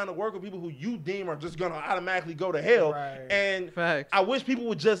collabing and trying to work with people who you deem are just going to automatically go to hell. Right. And Facts. I wish people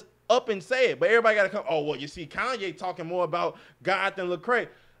would just up and say it. But everybody got to come, oh, well, you see, Kanye talking more about God than Lecrae.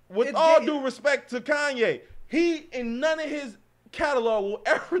 With all due respect to Kanye, he, in none of his catalog, will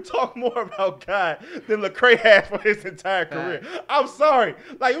ever talk more about God than Lecrae had for his entire career. I'm sorry.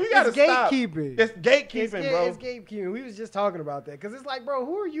 Like, we got to stop. Gatekeeping. It's gatekeeping, bro. It's gatekeeping. We was just talking about that. Because it's like, bro,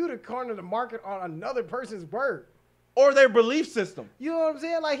 who are you to corner the market on another person's word? Or their belief system. You know what I'm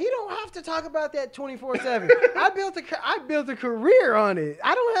saying? Like, he don't have to talk about that 24/7. I built a career on it.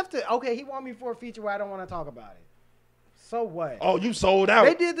 I don't have to. Okay, he want me for a feature where I don't want to talk about it. So what? Oh, you sold out.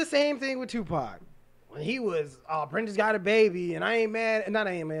 They did the same thing with Tupac. When he was, Brenda's got a baby, and I ain't mad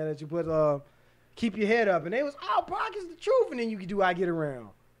at you, but keep your head up. And they was, Pac is the truth. And then you can do I Get Around.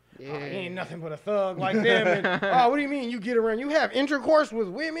 Yeah. He ain't nothing but a thug like them. And, what do you mean you get around? You have intercourse with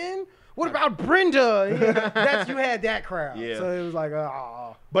women? What about Brenda? You had that crowd. Yeah. So it was like,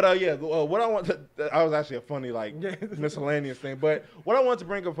 But what I want to, I was actually a funny miscellaneous thing. But what I want to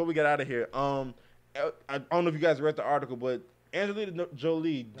bring up before we get out of here, I don't know if you guys read the article, but Angelina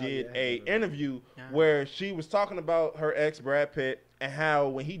Jolie did an interview where she was talking about her ex Brad Pitt and how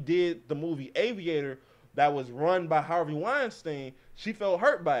when he did the movie Aviator that was run by Harvey Weinstein, she felt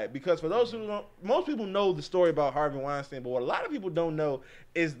hurt by it because for those who don't, most people know the story about Harvey Weinstein, but what a lot of people don't know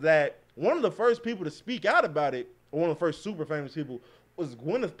is that one of the first people to speak out about it, or one of the first super famous people, was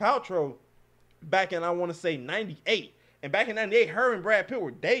Gwyneth Paltrow back in, I want to say, 98. And back in 98, her and Brad Pitt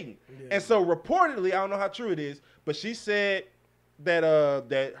were dating. Yeah. And so reportedly, I don't know how true it is, but she said that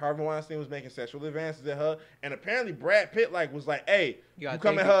that Harvey Weinstein was making sexual advances at her. And apparently Brad Pitt was like, hey, you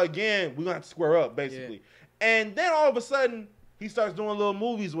come at her again, we're going to have to square up, basically. Yeah. And then all of a sudden, he starts doing little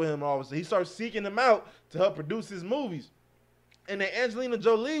movies with him. All of a sudden, he starts seeking them out to help produce his movies. And then Angelina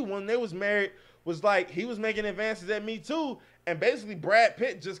Jolie, when they was married, was like, he was making advances at me too. And basically Brad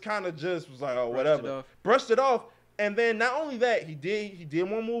Pitt just kind of was like, oh, whatever. Brushed it off. And then not only that, he did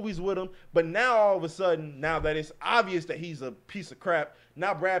more movies with him. But now all of a sudden, now that it's obvious that he's a piece of crap,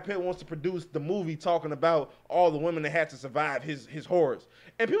 now Brad Pitt wants to produce the movie talking about all the women that had to survive his horrors.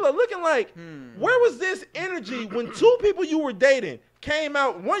 And people are looking like, where was this energy when two people you were dating came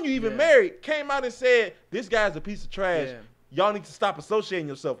out, one you even married, came out and said, this guy's a piece of trash. Yeah. Y'all need to stop associating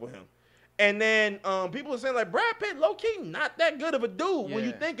yourself with him. And then people are saying, Brad Pitt, low-key, not that good of a dude when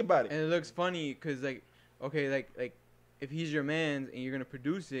you think about it. And it looks funny because, okay, if he's your man and you're going to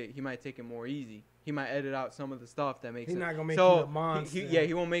produce it, he might take it more easy. He might edit out some of the stuff that makes it. He's not going to make it a monster.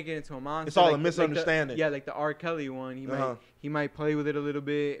 He won't make it into a monster. It's all a misunderstanding. Like the R. Kelly one. He might play with it a little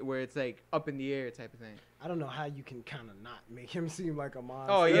bit where it's up in the air type of thing. I don't know how you can kind of not make him seem like a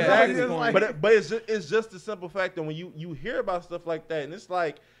monster. Oh, yeah. Exactly. But it's just the simple fact that when you hear about stuff like that, and it's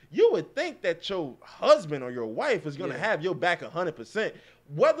like, you would think that your husband or your wife is going to have your back 100%.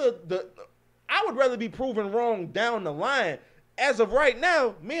 I would rather be proven wrong down the line. As of right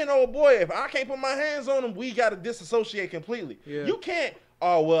now, me and old boy, if I can't put my hands on him, we got to disassociate completely. Yeah. You can't,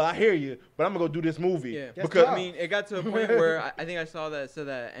 I hear you, but I'm going to go do this movie. Yeah. Because it got to a point where I think I saw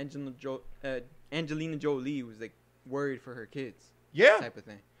that Angelina Jolie was worried for her kids. Yeah. Type of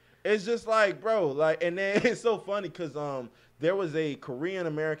thing. It's just bro, and then it's so funny because there was a Korean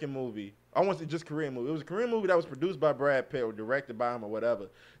American movie I want to say just Korean movie. It was a Korean movie that was produced by Brad Pitt or directed by him or whatever.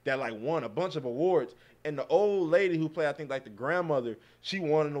 That like won a bunch of awards. And the old lady who played, I think like the grandmother, she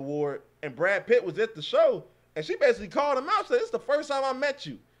won an award. And Brad Pitt was at the show, and she basically called him out. Said, "This is the first time I met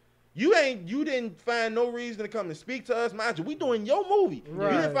you. You didn't find no reason to come and speak to us. Mind you, we doing your movie.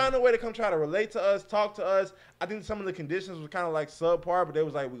 Right. You didn't find no way to come try to relate to us, talk to us. I think some of the conditions was kind of like subpar, but they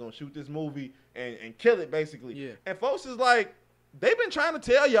was like, we're gonna shoot this movie and kill it basically. Yeah. And folks is like, they've been trying to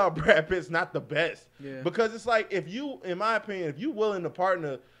tell y'all Brad Pitt's not the best. Yeah. Because it's like, if you, in my opinion, if you willing to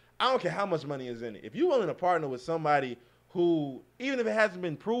partner, I don't care how much money is in it. If you willing to partner with somebody who, even if it hasn't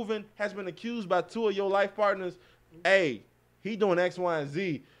been proven, has been accused by 2 of your life partners, hey, he doing X, Y, and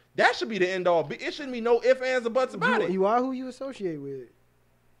Z. That should be the end all. It shouldn't be no ifs, ands, or buts about it. You are who you associate with.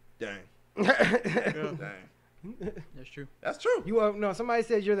 Dang. Yeah. Dang. That's true. That's true. You are, no, somebody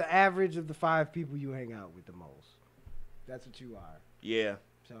says you're the average of the 5 people you hang out with the most. That's what you are. Yeah.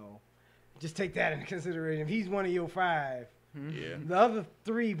 So just take that into consideration. If he's one of your 5, Yeah. the other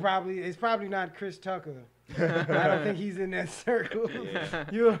 3 it's probably not Chris Tucker. I don't think he's in that circle. Yeah.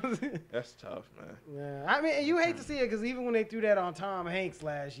 You know what I'm saying? That's tough, man. Yeah. I mean, you hate to see it because even when they threw that on Tom Hanks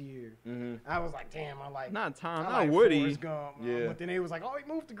last year, I was like, damn, I like Not Tom, I not like Woody. Forrest Gump. Yeah. But then they was like, oh, he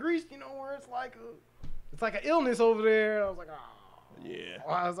moved to Greece, you know, where it's like an illness over there. I was like, oh. Yeah.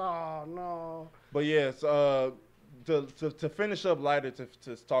 I was, oh, no. But yeah, so, to finish up lighter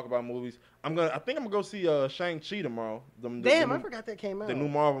to talk about movies, I think I'm gonna go see Shang-Chi tomorrow. Damn, I forgot that came out. The new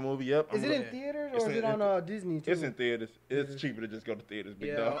Marvel movie. Yep. Is it in theaters or is it on Disney too? It's in theaters. It's cheaper to just go to theaters, big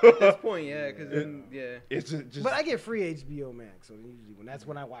Yeah, dog. at this point, yeah, because yeah. It's just. But I get free HBO Max, so usually that's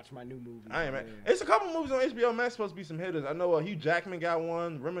when I watch my new movie. I ain't man. It's a couple movies on HBO Max supposed to be some hitters. I know Hugh Jackman got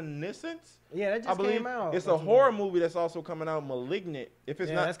one, Reminiscence. Yeah, that I just believe came out. it's a horror movie that's also coming out, Malignant. If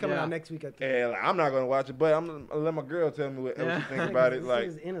it's not, that's coming out next week. I think. yeah, like, I'm not gonna watch it, but I'm gonna let my girl tell me what she think about it. Like,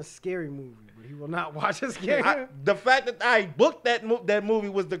 is in a scary movie, but he will not watch a scary. The fact that I booked that movie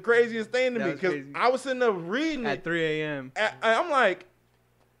was the craziest thing to That me was because crazy. I was sitting there reading At it. 3 a.m. I'm like,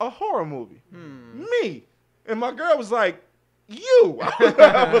 a horror movie, me, and my girl was like, you.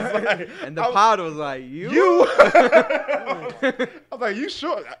 I was like, And the pod was like, you? I was like, you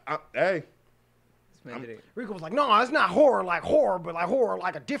sure? Hey. Rico was like, no, it's not horror like horror, but like horror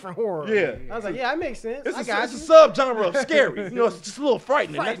like a different horror. Yeah. I was like, yeah, that makes sense. It's I a got subgenre of scary. You know, it's just a little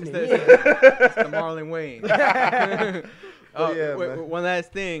frightening. Frightening. It's the Marlon Wayne. Yeah, wait, man. one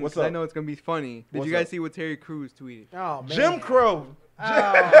last thing, What's 'cause I up? know it's gonna be funny. Did What's you guys up? see what Terry Crews tweeted? Oh, man. Jim Crow. Oh,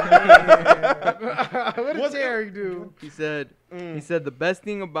 man. What did Terry do? He said the best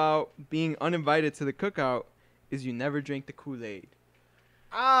thing about being uninvited to the cookout is you never drink the Kool-Aid.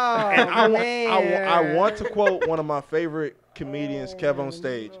 Oh, And man. I want to quote one of my favorite comedians, Kev on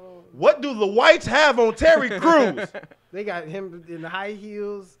stage. What do the whites have on Terry Crews? They got him in the high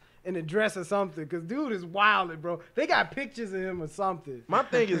heels in a dress or something, because dude is wildin', bro. They got pictures of him or something. My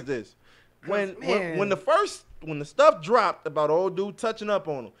thing is this. When man. when the stuff dropped about old dude touching up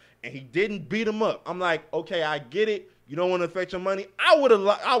on him and he didn't beat him up, I'm like, okay, I get it. You don't want to affect your money. I would have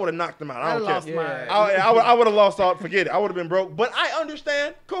knocked him out. I don't care. lost mine. I would have lost all. Forget it. I would have been broke. But I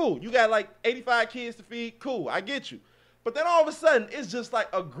understand. Cool. You got like 85 kids to feed. Cool. I get you. But then all of a sudden, it's just like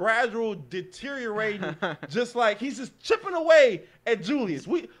a gradual deteriorating. Just like he's just chipping away at Julius.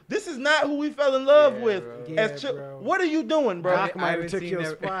 This is not who we fell in love with. bro. Bro. What are you doing, bro? Doc I might have haven't took seen your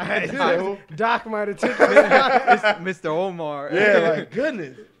that- spot. Doc might have took your spot. Mr. Omar. Yeah, like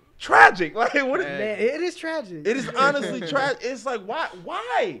goodness, tragic. Like what? Is, Man, it is tragic. it is honestly tragic. It's like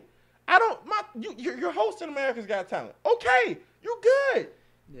why? I don't. You're hosting America's Got Talent. Okay, you good.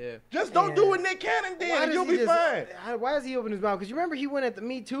 Yeah. Just don't do what Nick Cannon did, and you'll be fine. Why does he open his mouth? Because you remember he went at the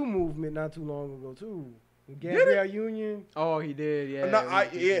Me Too movement not too long ago too. With Gabrielle Union. Oh, he did. Yeah.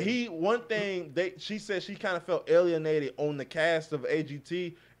 No, one thing she said she kind of felt alienated on the cast of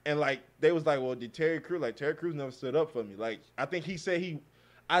AGT, and like they was like, well, did Terry Crews never stood up for me? Like I think he said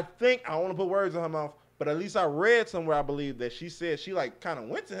I don't want to put words in her mouth, but at least I read somewhere I believe that she said she like kind of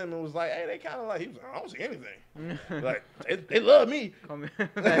went to him and was like, hey, they kind of like he was like, I don't see anything. Like they love me.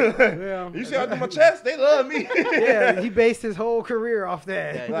 Yeah. You see out of my chest, they love me. Yeah, he based his whole career off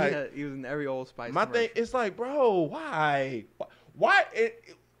that. Yeah, Like- he was in every Old Spice. My thing, commercial. it's like, bro, why?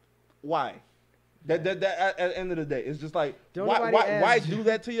 Why? That at the end of the day, it's just like, Don't why nobody ask do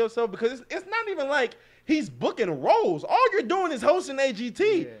that to yourself? Because it's not even like he's booking roles. All you're doing is hosting AGT.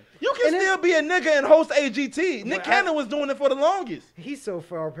 Yeah. You can And still be a nigga and host AGT. Nick But Cannon was doing it for the longest. He's so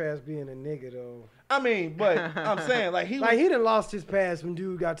far past being a nigga though. I mean, but I'm saying like he done lost his pass when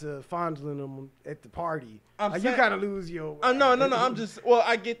dude got to fondling him at the party. I'm you saying- kind of lose your. No. I'm just. Well,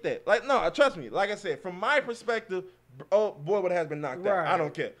 I get that. Like, no, trust me. Like I said, from my perspective, oh boy, what has been knocked out. Right. I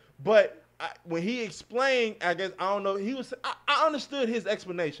don't care. But when he explained, I guess I don't know. I understood his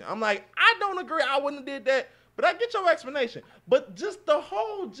explanation. I'm like, I don't agree. I wouldn't have did that, but I get your explanation. But just the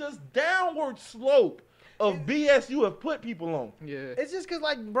whole downward slope of BS you have put people on. Yeah. It's just because,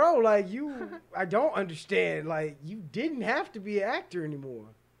 like, bro, like, I don't understand. Like, you didn't have to be an actor anymore.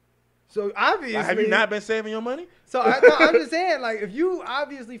 So, obviously. Have you not been saving your money? So, I'm just saying, like, if you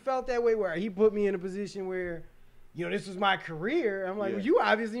obviously felt that way where he put me in a position where, you know, this was my career, I'm like, well, you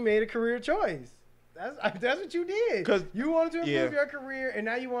obviously made a career choice. That's what you did. Because you wanted to improve your career, and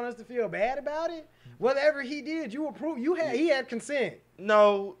now you want us to feel bad about it? Whatever he did, you approved. He had consent.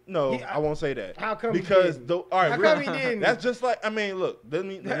 No, I won't say that. How come? Because all right, how come he didn't? That's just like, I mean, look. Let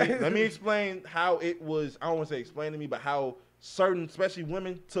me explain how it was. I don't want to say explain to me, but how certain, especially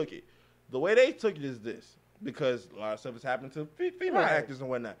women, took it. The way they took it is this, because a lot of stuff has happened to female actors and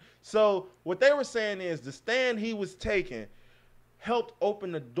whatnot. So what they were saying is the stand he was taking helped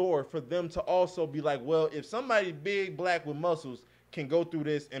open the door for them to also be like, well, if somebody big, black with muscles can go through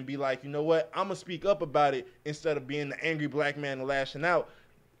this and be like, you know what, I'm going to speak up about it instead of being the angry black man and lashing out.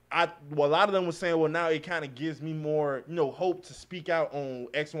 A lot of them were saying, well, now it kind of gives me more, hope to speak out on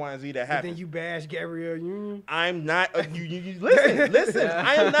X, Y, and Z that happened. Then you bash Gabrielle Union? I'm not. Listen.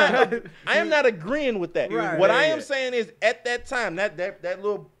 I am not agreeing with that. Right, what I am saying is, at that time, that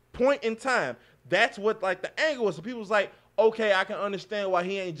little point in time, that's what like the angle was. So people was like, okay, I can understand why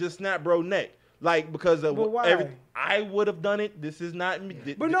he ain't just snap bro neck. Like, because of everything. I would have done it. This is not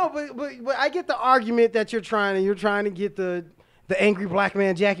me. But I get the argument that you're trying to get the angry black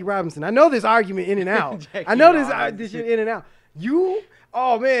man Jackie Robinson. I know this argument in and out. I know this shit in and out.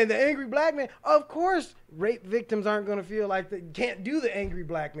 Oh man, the angry black man. Of course, rape victims aren't gonna feel like they can't do the angry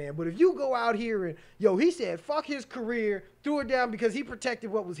black man. But if you go out here and he said fuck his career, threw it down because he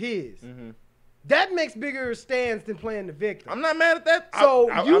protected what was his. Mm-hmm. That makes bigger stands than playing the victim. I'm not mad at that.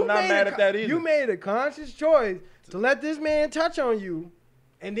 So I'm not mad at that either. You made a conscious choice to let this man touch on you,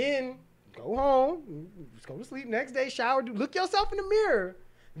 and then go home, just go to sleep. Next day, shower, look yourself in the mirror,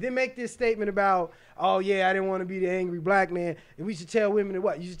 then make this statement about, oh yeah, I didn't want to be the angry black man, and we should tell women to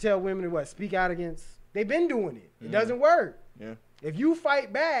what? You should tell women to what? Speak out against. They've been doing it. It doesn't work. Yeah. If you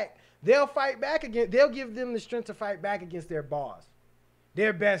fight back, they'll fight back again. They'll give them the strength to fight back against their boss.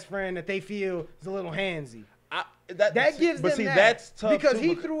 Their best friend that they feel is a little handsy. That gives them that. That's tough because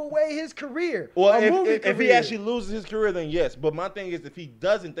he threw away his career. Well, if he actually loses his career, then yes. But my thing is, if he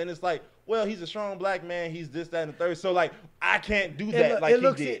doesn't, then it's like, well, he's a strong black man. He's this, that, and the third. So, like, I can't do that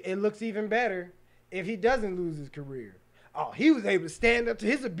he did. It looks even better if he doesn't lose his career. Oh, he was able to stand up to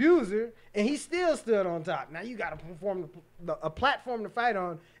his abuser, and he still stood on top. Now you got to perform a platform to fight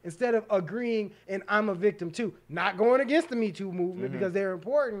on instead of agreeing, and I'm a victim too. Not going against the Me Too movement because they're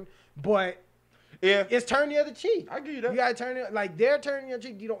important, but it's turn the other cheek. I give you that. You got to turn it, like they're turning the other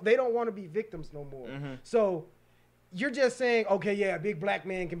cheek. They don't want to be victims no more. Mm-hmm. So you're just saying, okay, yeah, a big black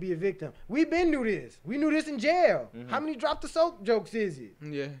man can be a victim. We've been through this. We knew this in jail. Mm-hmm. How many drop the soap jokes is it?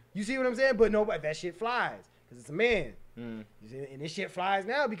 Yeah. You see what I'm saying? But nobody, that shit flies because it's a man. And this shit flies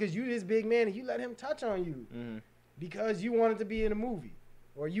now because you this big man and you let him touch on you because you wanted to be in a movie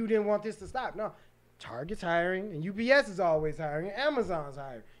or you didn't want this to stop. No, Target's hiring and UPS is always hiring and Amazon's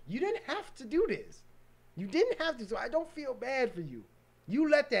hiring. You didn't have to do this. You didn't have to. So I don't feel bad for you. You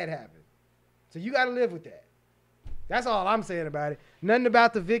let that happen. So you got to live with that. That's all I'm saying about it. Nothing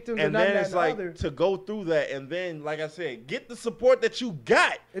about the victims and then it's like to go through that and then, like I said, get the support that you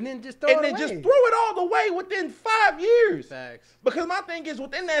got. And then just throw it away. Just throw it all the way within 5 years. Facts. Because my thing is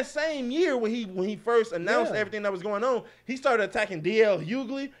within that same year when he first announced everything that was going on, he started attacking DL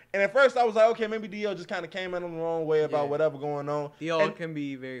Hughley. And at first I was like, okay, maybe DL just kind of came in on the wrong way about whatever going on. DL can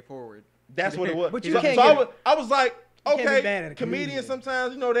be very forward. That's what it was. But I was like, okay, comedians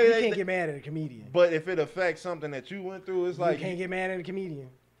sometimes, they can't get mad at a comedian. But if it affects something that you went through, it's like you can't get mad at a comedian.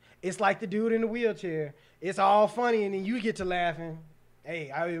 It's like the dude in the wheelchair. It's all funny, and then you get to laughing.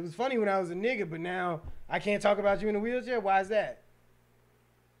 Hey, it was funny when I was a nigga, but now I can't talk about you in a wheelchair. Why is that?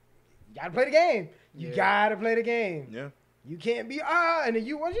 You gotta play the game. You gotta play the game. Yeah. You can't be and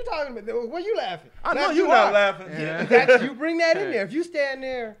then what you talking about? What you laughing? I know you're not laughing. Yeah. You bring that in there. If you stand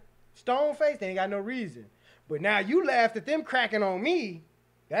there stone faced, they ain't got no reason. But now you laughed at them cracking on me.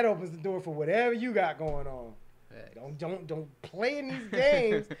 That opens the door for whatever you got going on. Don't play in these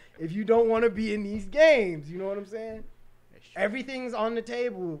games if you don't want to be in these games. You know what I'm saying? Everything's on the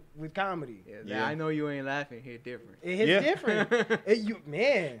table with comedy. Yeah, I know you ain't laughing. Hit different. It hits different.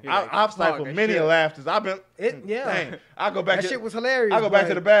 Man, Like, I've stifled many laughters. I've been. Dang, I go back. That shit was hilarious. I go back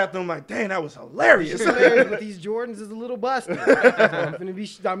to the bathroom like, dang, that was hilarious. But these Jordans is a little busted. I'm gonna be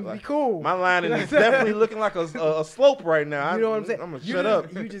cool. My line is definitely looking like a slope right now. You know what I'm saying? I'm gonna shut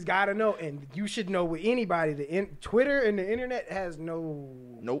up. You just gotta know, and you should know with anybody. Twitter and the internet has no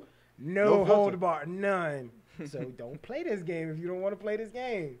hold bar, none. So don't play this game if you don't want to play this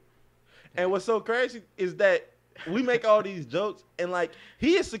game. And what's so crazy is that we make all these jokes, and like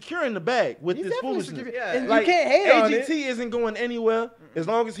he is securing the bag with this foolishness. And like, you can't hate on it. AGT isn't going anywhere as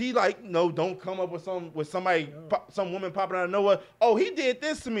long as he don't come up with somebody, some woman popping out of nowhere. Oh, he did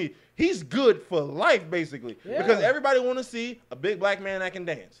this to me. He's good for life, basically, because everybody want to see a big black man that can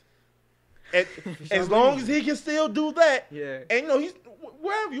dance. As long as he can still do that, and he's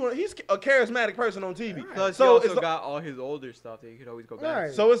wherever you want. He's a charismatic person on TV. Right. Plus, so he also got all his older stuff that you could always go back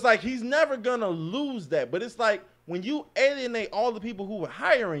to. So it's like he's never gonna lose that. But it's like when you alienate all the people who were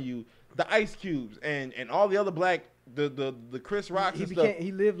hiring you, the Ice Cubes and all the other black, the Chris Rocks and stuff.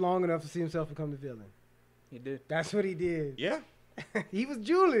 He lived long enough to see himself become the villain. He did. That's what he did. Yeah. He was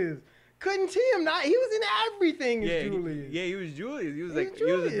Julius. Couldn't see him. He was in everything as Julius. He was Julius. He was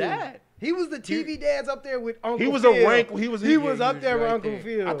a dad. He was the TV dads up there with Uncle Phil. He was a rank. He was up there with Uncle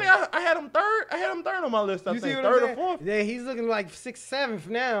Phil. I think I had him third. I had him third on my list. I think third or fourth. Yeah, he's looking like 6th, 7th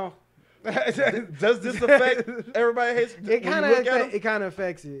now. Does this affect everybody? Hates it kind of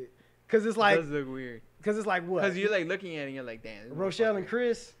affects it because it's like. It does look weird. Because it's like what? Because you're like looking at it and you're like, damn. Rochelle and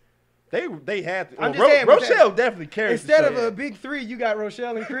Chris. They had to. I'm just saying, Rochelle definitely carries. Instead of a big three, you got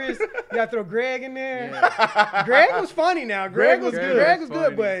Rochelle and Chris. You got to throw Greg in there. Yeah. Greg was funny now. Greg was good. Greg was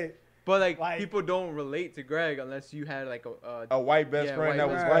good, but like people don't relate to Greg unless you had like a white best friend that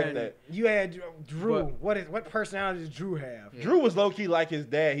was like that. You had Drew. What personality does Drew have? Yeah. Drew was low key like his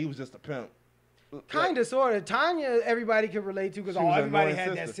dad. He was just a pimp. Kind of, sort of. Tanya, everybody could relate to because everybody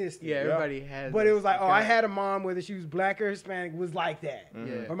had that sister. Yeah, everybody has. But it was like, I had a mom, whether she was black or Hispanic, was like that.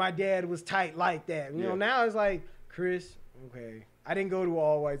 Mm-hmm. Or my dad was tight like that. You know, now it's like, Chris, okay. I didn't go to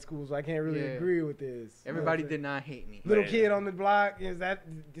all white schools, so I can't really agree with this. Everybody did not hate me. Little kid on the block, is that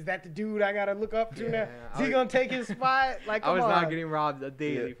the dude I gotta look up to now? Is he gonna take his spot? Like, I was not getting robbed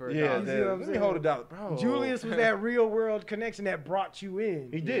daily for a dollar. Let me hold it down, bro. Julius was that real world connection that brought you in.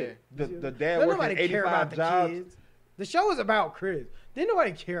 He did. The dad working 85 jobs. Kids. The show was about Chris. Didn't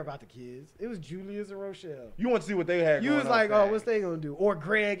nobody care about the kids. It was Julius and Rochelle. You want to see what they had. You was like, what's they gonna do? Or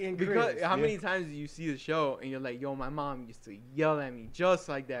Greg and Chris. Because how many times do you see the show and you're like, yo, my mom used to yell at me just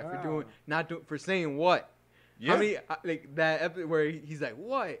like that for saying what? Yeah. How many that episode where he's like,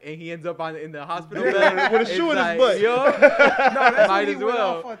 what? And he ends up in the hospital bed with a shoe in his butt. Yo, no, that's might as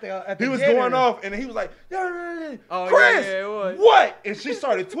well. He was going off and he was like, Chris, what? And she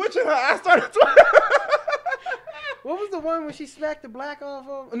started twitching her. I started twitching. What was the one when she smacked the black off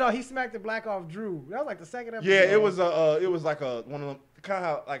of? No, he smacked the black off Drew. That was like the second episode. Yeah, it was like one of them. Kind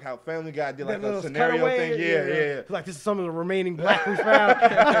of like how Family Guy did like a scenario thing. Yeah. Like this is some of the remaining black we found.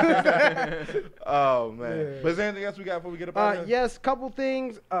 Oh man! Yeah. But is there anything else we got before we get up out here? Yes, couple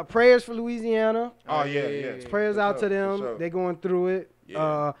things. Prayers for Louisiana. Oh yeah. Prayers out to them. Sure. They going through it.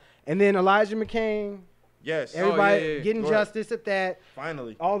 Yeah. And then Elijah McCain. Yes. Everybody getting justice at that.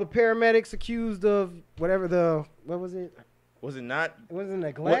 Finally. All the paramedics accused of whatever what was it? Was it not? Was it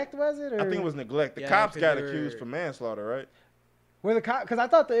neglect? Was it? Or? I think it was neglect. The cops got accused for manslaughter, right? Were the cops? Because I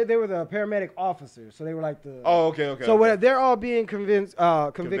thought they were the paramedic officers, so they were like the. Oh, okay. So they're all being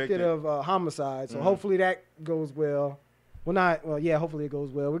convicted of homicide. So hopefully that goes well. Hopefully it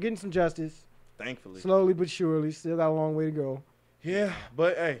goes well. We're getting some justice. Thankfully. Slowly but surely. Still got a long way to go. Yeah,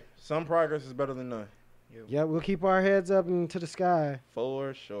 but hey, some progress is better than none. Yeah, we'll keep our heads up into the sky.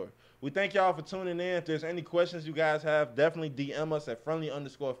 For sure. We thank y'all for tuning in. If there's any questions you guys have, definitely DM us at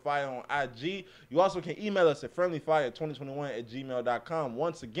friendly_fire on IG. You also can email us at friendlyfire2021@gmail.com.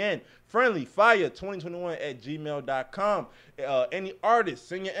 Once again, friendlyfire2021@gmail.com. Any artist,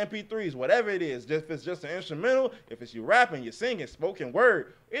 sing your MP3s, whatever it is. If it's just an instrumental, if it's you rapping, you singing, spoken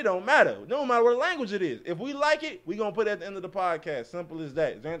word, it don't matter. No matter what language it is. If we like it, we going to put it at the end of the podcast. Simple as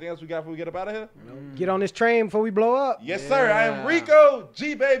that. Is there anything else we got before we get up out of here? Get on this train before we blow up. Yes, sir. I am Rico,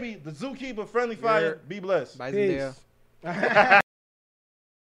 G-Baby, the Zookeeper, Friendly Fire. Be blessed. Peace.